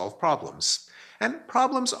knowledge to solve problems. And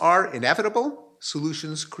problems are inevitable.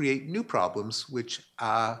 Solutions create new problems which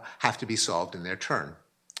have to be solved in their turn.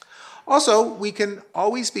 Also, we can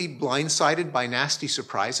always be blindsided by nasty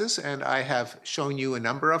surprises, and I have shown you a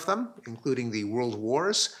number of them, including the world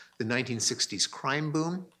wars, the 1960s crime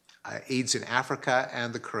boom, AIDS in Africa,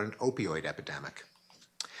 and the current opioid epidemic.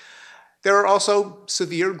 There are also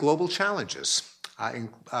severe global challenges,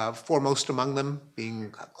 foremost among them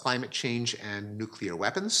being climate change and nuclear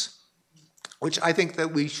weapons, which I think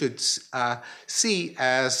that we should see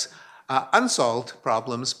as unsolved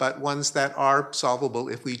problems, but ones that are solvable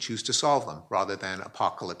if we choose to solve them, rather than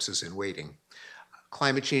apocalypses in waiting.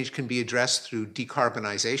 Climate change can be addressed through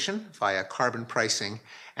decarbonization via carbon pricing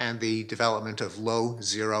and the development of low,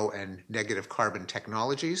 zero, and negative carbon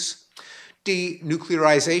technologies.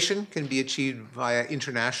 Denuclearization can be achieved via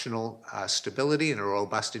international stability and a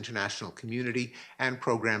robust international community and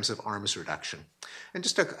programs of arms reduction. And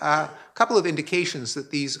just a couple of indications that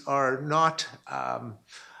these are not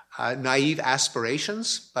naive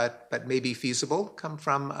aspirations, but may be feasible, come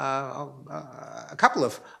from a couple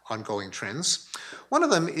of ongoing trends. One of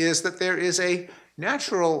them is that there is a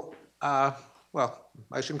natural, well,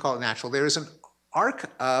 I shouldn't call it natural, there is an arc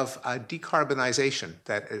of decarbonization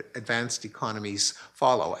that advanced economies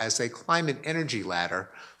follow as they climb an energy ladder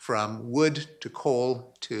from wood to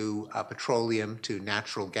coal to petroleum to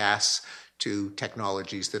natural gas to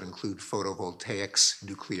technologies that include photovoltaics,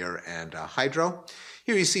 nuclear, and hydro.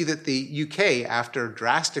 Here you see that the UK, after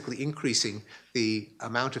drastically increasing the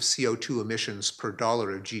amount of CO2 emissions per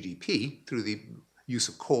dollar of GDP through the use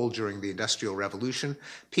of coal during the Industrial Revolution,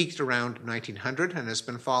 peaked around 1900 and has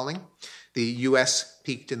been falling. The US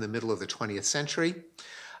peaked in the middle of the 20th century.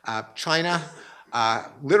 China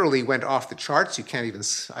literally went off the charts. You can't even,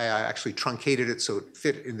 I actually truncated it so it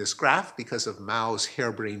fit in this graph because of Mao's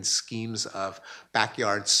harebrained schemes of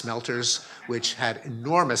backyard smelters, which had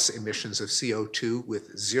enormous emissions of CO2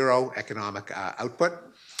 with zero economic output.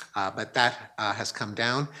 But that has come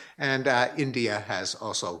down, and India has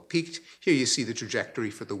also peaked. Here you see the trajectory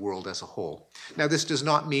for the world as a whole. Now, this does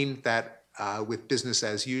not mean that with business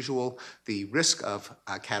as usual, the risk of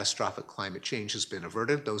catastrophic climate change has been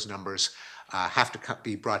averted. Those numbers have to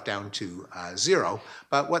be brought down to zero.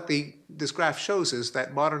 But what this graph shows is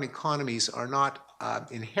that modern economies are not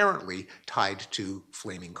inherently tied to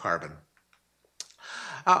flaming carbon.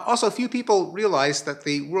 Also, few people realize that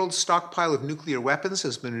the world's stockpile of nuclear weapons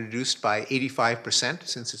has been reduced by 85%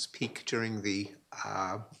 since its peak during the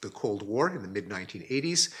the Cold War in the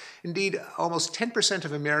mid-1980s. Indeed, almost 10%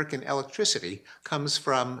 of American electricity comes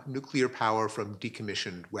from nuclear power from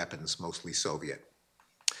decommissioned weapons, mostly Soviet.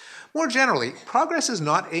 More generally, progress is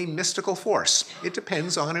not a mystical force. It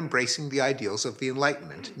depends on embracing the ideals of the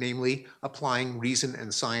Enlightenment, namely applying reason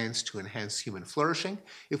and science to enhance human flourishing.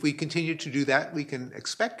 If we continue to do that, we can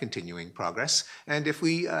expect continuing progress, and if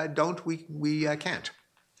we don't, we can't.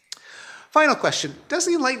 Final question, does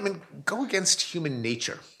the Enlightenment go against human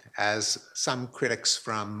nature, as some critics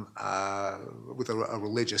with a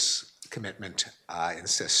religious commitment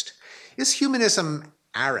insist? Is humanism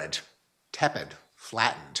arid, tepid,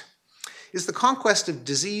 flattened? Is the conquest of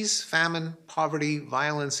disease, famine, poverty,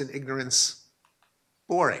 violence, and ignorance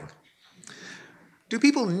boring? Do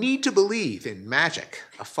people need to believe in magic,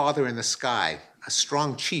 a father in the sky, a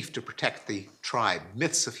strong chief to protect the tribe,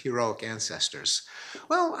 myths of heroic ancestors?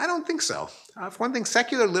 Well, I don't think so. For one thing,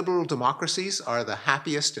 secular liberal democracies are the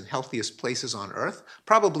happiest and healthiest places on earth,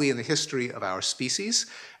 probably in the history of our species,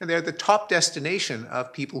 and they're the top destination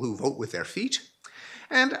of people who vote with their feet.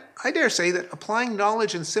 And I dare say that applying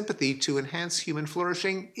knowledge and sympathy to enhance human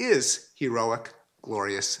flourishing is heroic,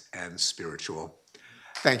 glorious, and spiritual.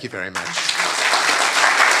 Thank you very much.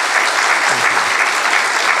 Thank you.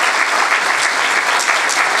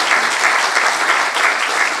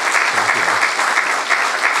 Thank you.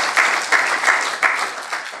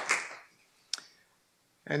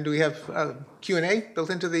 And do we have Q&A built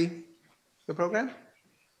into the program?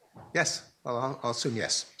 Yes. Well, I'll assume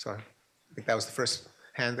yes. Sorry. I think that was the first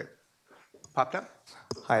hand that popped up.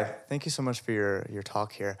 Hi, thank you so much for your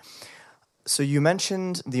talk here. So you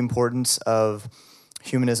mentioned the importance of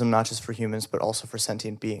humanism, not just for humans, but also for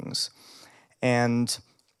sentient beings. And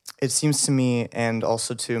it seems to me, and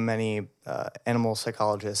also to many animal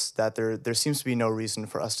psychologists, that there seems to be no reason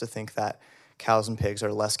for us to think that cows and pigs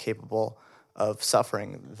are less capable of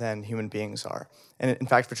suffering than human beings are. And in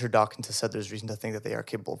fact, Richard Dawkins has said there's reason to think that they are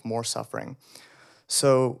capable of more suffering.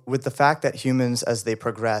 So with the fact that humans, as they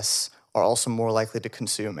progress, are also more likely to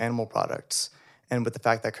consume animal products, and with the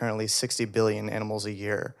fact that currently 60 billion animals a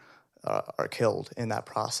year are killed in that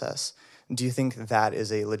process, do you think that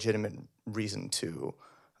is a legitimate reason to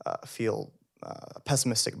feel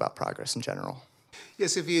pessimistic about progress in general?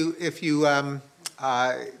 Yes, if you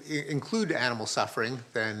include animal suffering,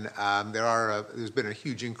 then there's been a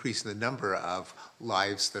huge increase in the number of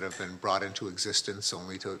lives that have been brought into existence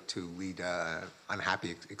only to lead an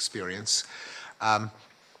unhappy experience. And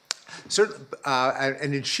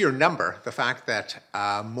in sheer number, the fact that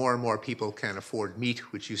more and more people can afford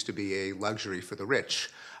meat, which used to be a luxury for the rich,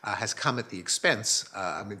 has come at the expense.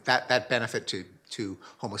 That benefit to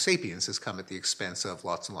Homo sapiens has come at the expense of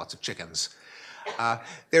lots and lots of chickens.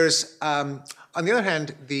 There's, on the other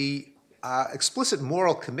hand, the explicit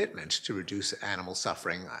moral commitment to reduce animal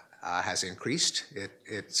suffering has increased.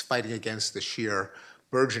 It's fighting against the sheer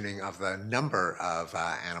burgeoning of the number of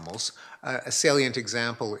animals. A salient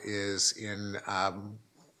example is in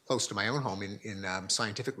close to my own home in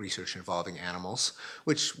scientific research involving animals,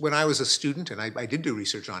 which when I was a student, and I did do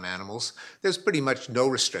research on animals, there's pretty much no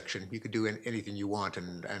restriction. You could do anything you want,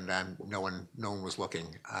 and no one was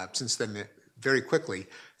looking. Since then, very quickly,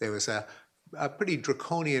 there was a pretty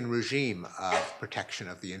draconian regime of protection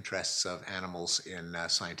of the interests of animals in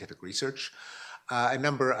scientific research. A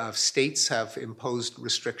number of states have imposed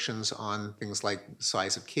restrictions on things like the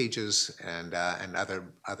size of cages and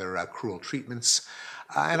other cruel treatments.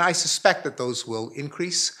 And I suspect that those will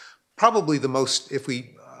increase. Probably the most, if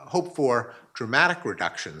we hope for dramatic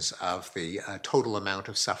reductions of the total amount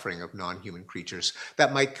of suffering of non-human creatures,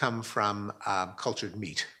 that might come from cultured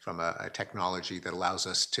meat, from a technology that allows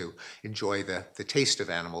us to enjoy the taste of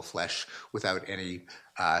animal flesh without any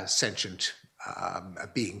sentient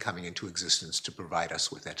being coming into existence to provide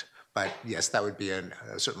us with it. But yes, that would be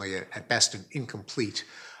certainly at best an incomplete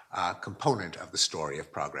component of the story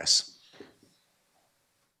of progress.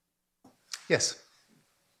 Yes?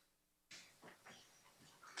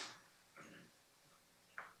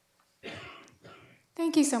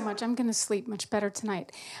 Thank you so much. I'm going to sleep much better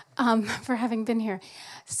tonight for having been here.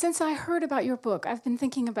 Since I heard about your book, I've been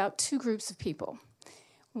thinking about two groups of people.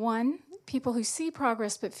 One, people who see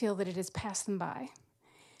progress but feel that it has passed them by.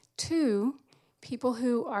 Two, people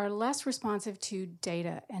who are less responsive to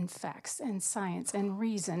data and facts and science and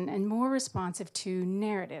reason and more responsive to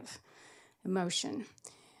narrative, emotion.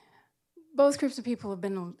 Both groups of people have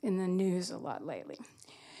been in the news a lot lately.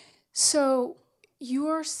 So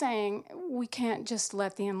you're saying we can't just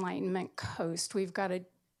let the Enlightenment coast. We've got to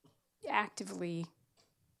actively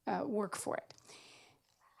work for it.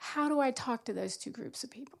 How do I talk to those two groups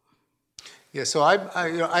of people? Yeah, so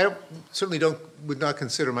I certainly would not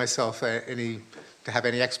consider myself to have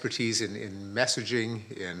any expertise in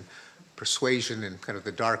messaging, in persuasion, and kind of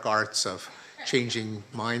the dark arts of changing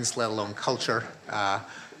minds, let alone culture.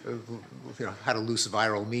 How to loose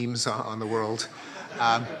viral memes on the world.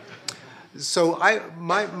 So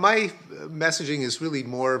my messaging is really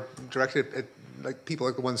more directed at like people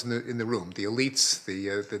like the ones in the room, the elites,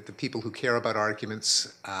 the people who care about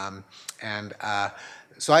arguments,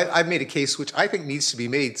 so I've made a case which I think needs to be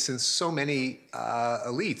made, since so many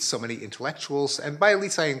elites, so many intellectuals, and by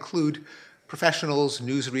elites I include professionals,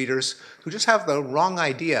 newsreaders, who just have the wrong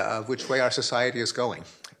idea of which way our society is going.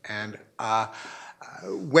 And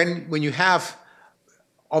when you have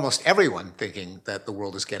almost everyone thinking that the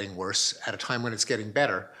world is getting worse at a time when it's getting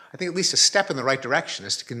better, I think at least a step in the right direction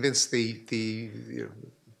is to convince the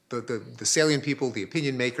salient people, the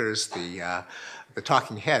opinion makers, the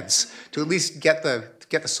talking heads, to at least get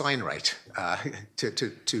the sign right,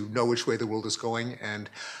 to know which way the world is going, and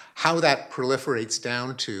how that proliferates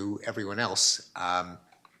down to everyone else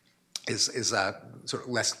is sort of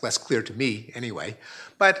less clear to me anyway.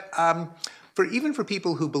 But even for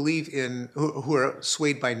people who believe who are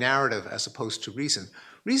swayed by narrative as opposed to reason,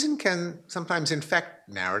 reason can sometimes infect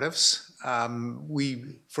narratives.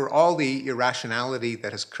 For all the irrationality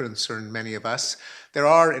that has concerned many of us, there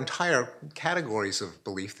are entire categories of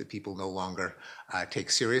belief that people no longer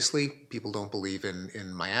take seriously. People don't believe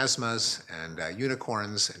in miasmas and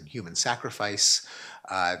unicorns and human sacrifice,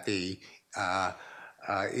 the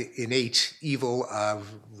innate evil of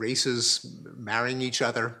races marrying each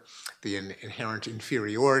other, the inherent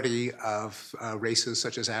inferiority of races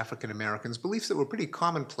such as African Americans, beliefs that were pretty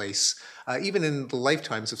commonplace, even in the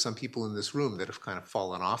lifetimes of some people in this room that have kind of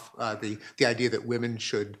fallen off. The idea that women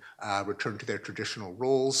should return to their traditional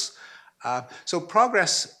roles. So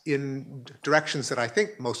progress in directions that I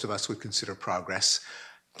think most of us would consider progress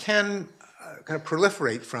can kind of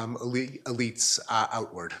proliferate from elites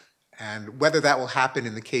outward. And whether that will happen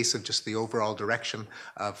in the case of just the overall direction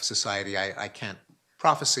of society, I can't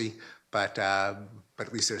prophesy, but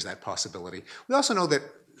at least there's that possibility. We also know that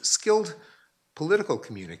skilled political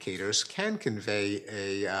communicators can convey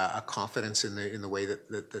a confidence in the way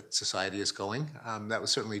that society is going. That was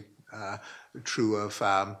certainly true of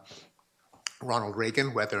Ronald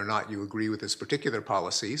Reagan, whether or not you agree with his particular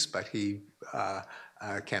policies, but he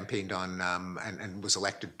campaigned on and was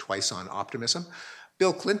elected twice on optimism.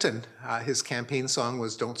 Bill Clinton, his campaign song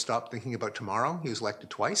was "Don't Stop Thinking About Tomorrow." He was elected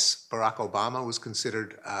twice. Barack Obama was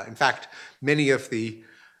considered, in fact, many of the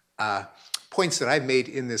points that I've made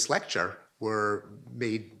in this lecture were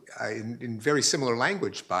made in very similar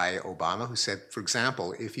language by Obama, who said, for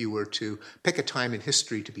example, if you were to pick a time in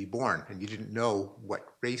history to be born and you didn't know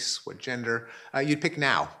what race, what gender, you'd pick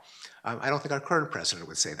now. I don't think our current president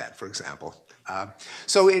would say that, for example.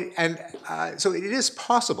 So it is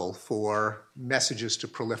possible for messages to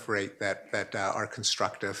proliferate that are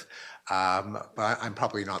constructive, but I'm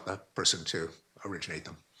probably not the person to originate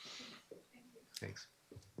them. Thanks.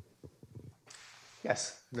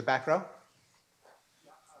 Yes, in the back row.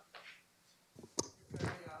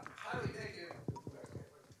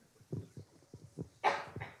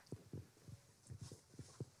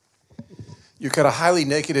 You've got a highly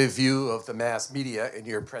negative view of the mass media in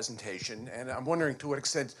your presentation, and I'm wondering to what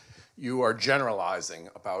extent you are generalizing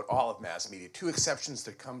about all of mass media. Two exceptions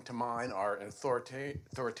that come to mind are in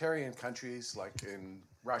authoritarian countries, like in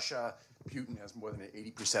Russia, Putin has more than an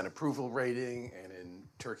 80% approval rating, and in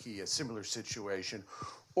Turkey, a similar situation,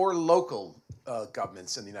 or local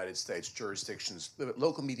governments in the United States, jurisdictions. The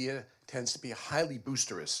local media tends to be highly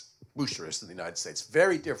boosterous in the United States,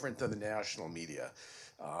 very different than the national media.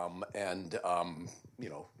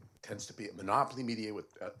 Tends to be a monopoly media with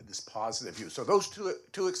this positive view. So those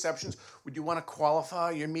two exceptions, would you want to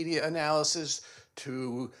qualify your media analysis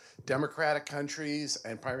to democratic countries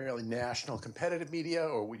and primarily national competitive media,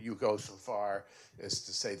 or would you go so far as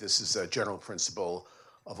to say this is a general principle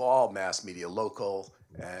of all mass media, local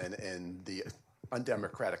and in the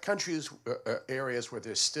undemocratic countries, areas where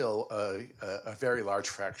there's still a very large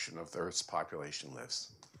fraction of the Earth's population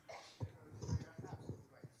lives?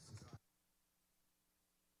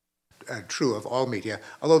 True of all media.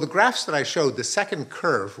 Although the graphs that I showed, the second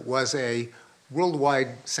curve was a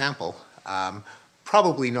worldwide sample,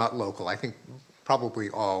 probably not local. I think probably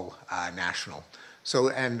all national. So,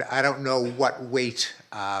 and I don't know what weight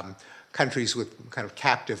countries with kind of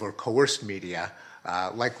captive or coerced media,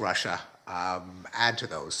 like Russia, add to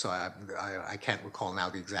those. So I can't recall now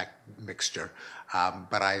the exact mixture,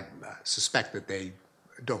 but I suspect that they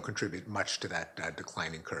don't contribute much to that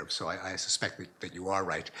declining curve. So I suspect that you are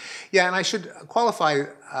right. Yeah, and I should qualify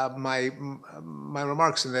my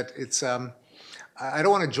remarks in that it's. I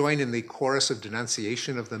don't want to join in the chorus of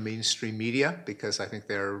denunciation of the mainstream media because I think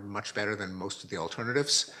they're much better than most of the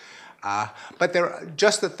alternatives. But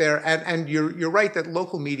and you're right that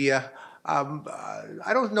local media.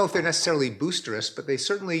 I don't know if they're necessarily boosterous, but they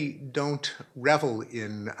certainly don't revel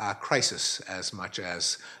in crisis as much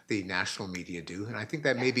as the national media do. And I think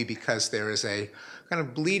that may be because there is a kind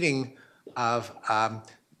of bleeding of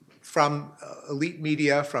from elite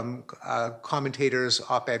media, from commentators,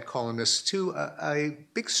 op-ed columnists, to a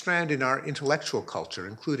big strand in our intellectual culture,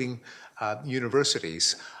 including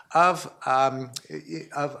universities, of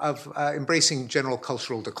embracing general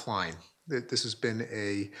cultural decline. This has been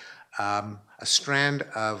a strand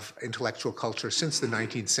of intellectual culture since the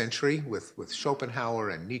 19th century, with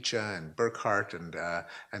Schopenhauer and Nietzsche and Burckhardt, and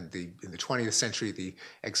in the 20th century, the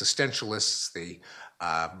existentialists, the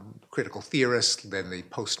critical theorists, then the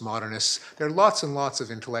postmodernists. There are lots and lots of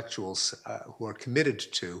intellectuals who are committed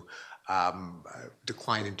to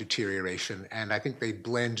decline and deterioration, and I think they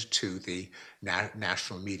blend to the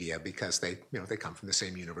national media because they come from the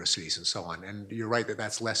same universities and so on. And you're right that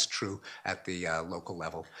that's less true at the local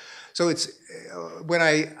level. So it's when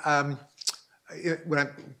I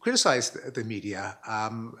criticize the media,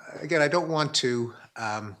 again, I don't want to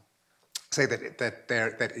say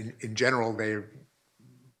that in general they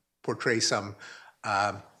portray some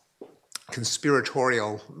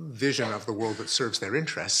conspiratorial vision of the world that serves their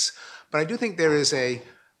interests. But I do think there is a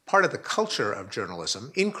part of the culture of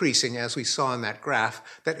journalism, increasing as we saw in that graph,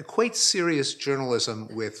 that equates serious journalism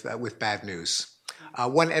with bad news.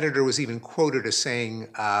 One editor was even quoted as saying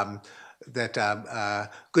that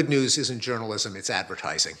good news isn't journalism, it's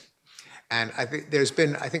advertising. And I think there's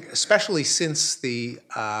been, especially since the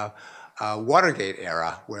Watergate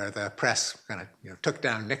era, where the press kind of took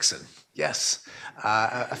down Nixon, yes,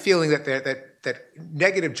 a feeling that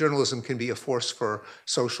negative journalism can be a force for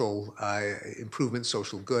social improvement,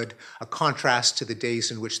 social good, a contrast to the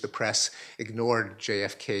days in which the press ignored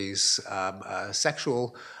JFK's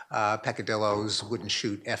sexual peccadillos, wouldn't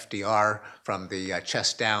shoot FDR from the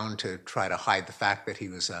chest down to try to hide the fact that he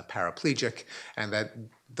was paraplegic, and that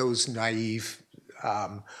those naive,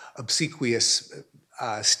 obsequious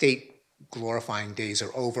state glorifying days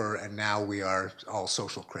are over, and now we are all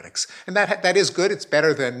social critics. And that is good. It's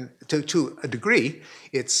better than, to a degree,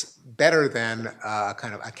 it's better than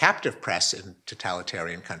kind of a captive press in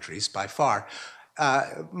totalitarian countries by far.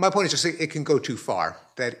 My point is just it can go too far,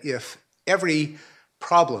 that if every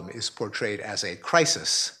problem is portrayed as a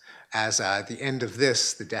crisis, as the end of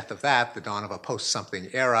this, the death of that, the dawn of a post-something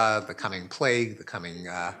era, the coming plague, the coming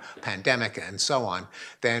pandemic, and so on,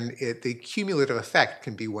 then the cumulative effect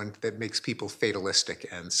can be one that makes people fatalistic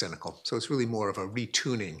and cynical. So it's really more of a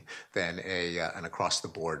retuning than an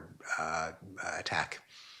across-the-board attack.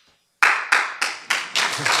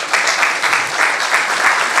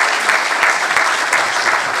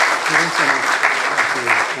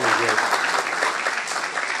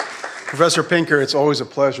 Professor Pinker, it's always a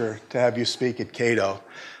pleasure to have you speak at Cato.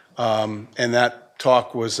 And that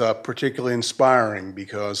talk was particularly inspiring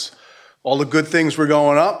because all the good things were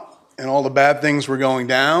going up and all the bad things were going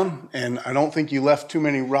down. And I don't think you left too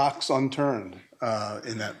many rocks unturned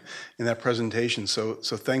in that presentation. So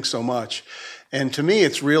thanks so much. And to me,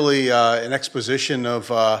 it's really an exposition of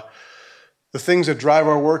the things that drive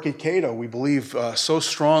our work at Cato. We believe so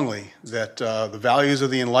strongly that the values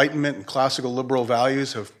of the Enlightenment and classical liberal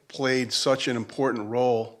values have played such an important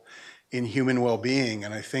role in human well-being.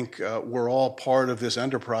 And I think we're all part of this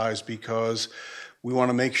enterprise because we want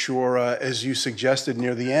to make sure, as you suggested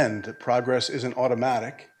near the end, that progress isn't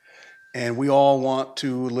automatic. And we all want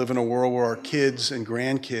to live in a world where our kids and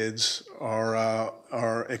grandkids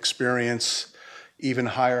are experience even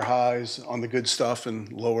higher highs on the good stuff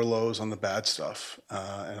and lower lows on the bad stuff.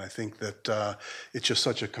 And I think that it's just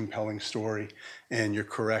such a compelling story. And you're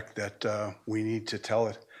correct that we need to tell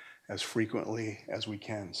it as frequently as we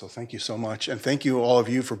can. So thank you so much. And thank you all of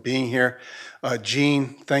you for being here.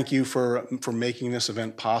 Jean, thank you for making this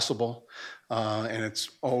event possible. And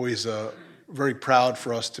it's always very proud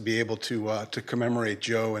for us to be able to commemorate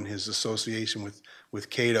Joe and his association with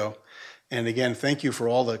Cato. And again, thank you for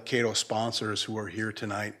all the Cato sponsors who are here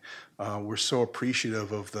tonight. We're so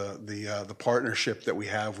appreciative of the partnership that we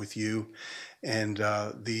have with you and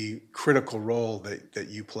the critical role that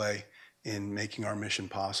you play in making our mission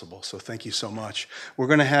possible. So thank you so much. We're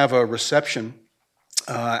going to have a reception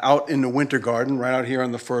out in the Winter Garden, right out here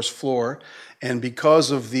on the first floor. And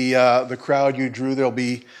because of the crowd you drew, there'll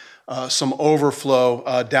be some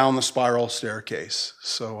overflow down the spiral staircase.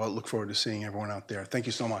 So I look forward to seeing everyone out there. Thank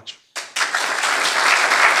you so much.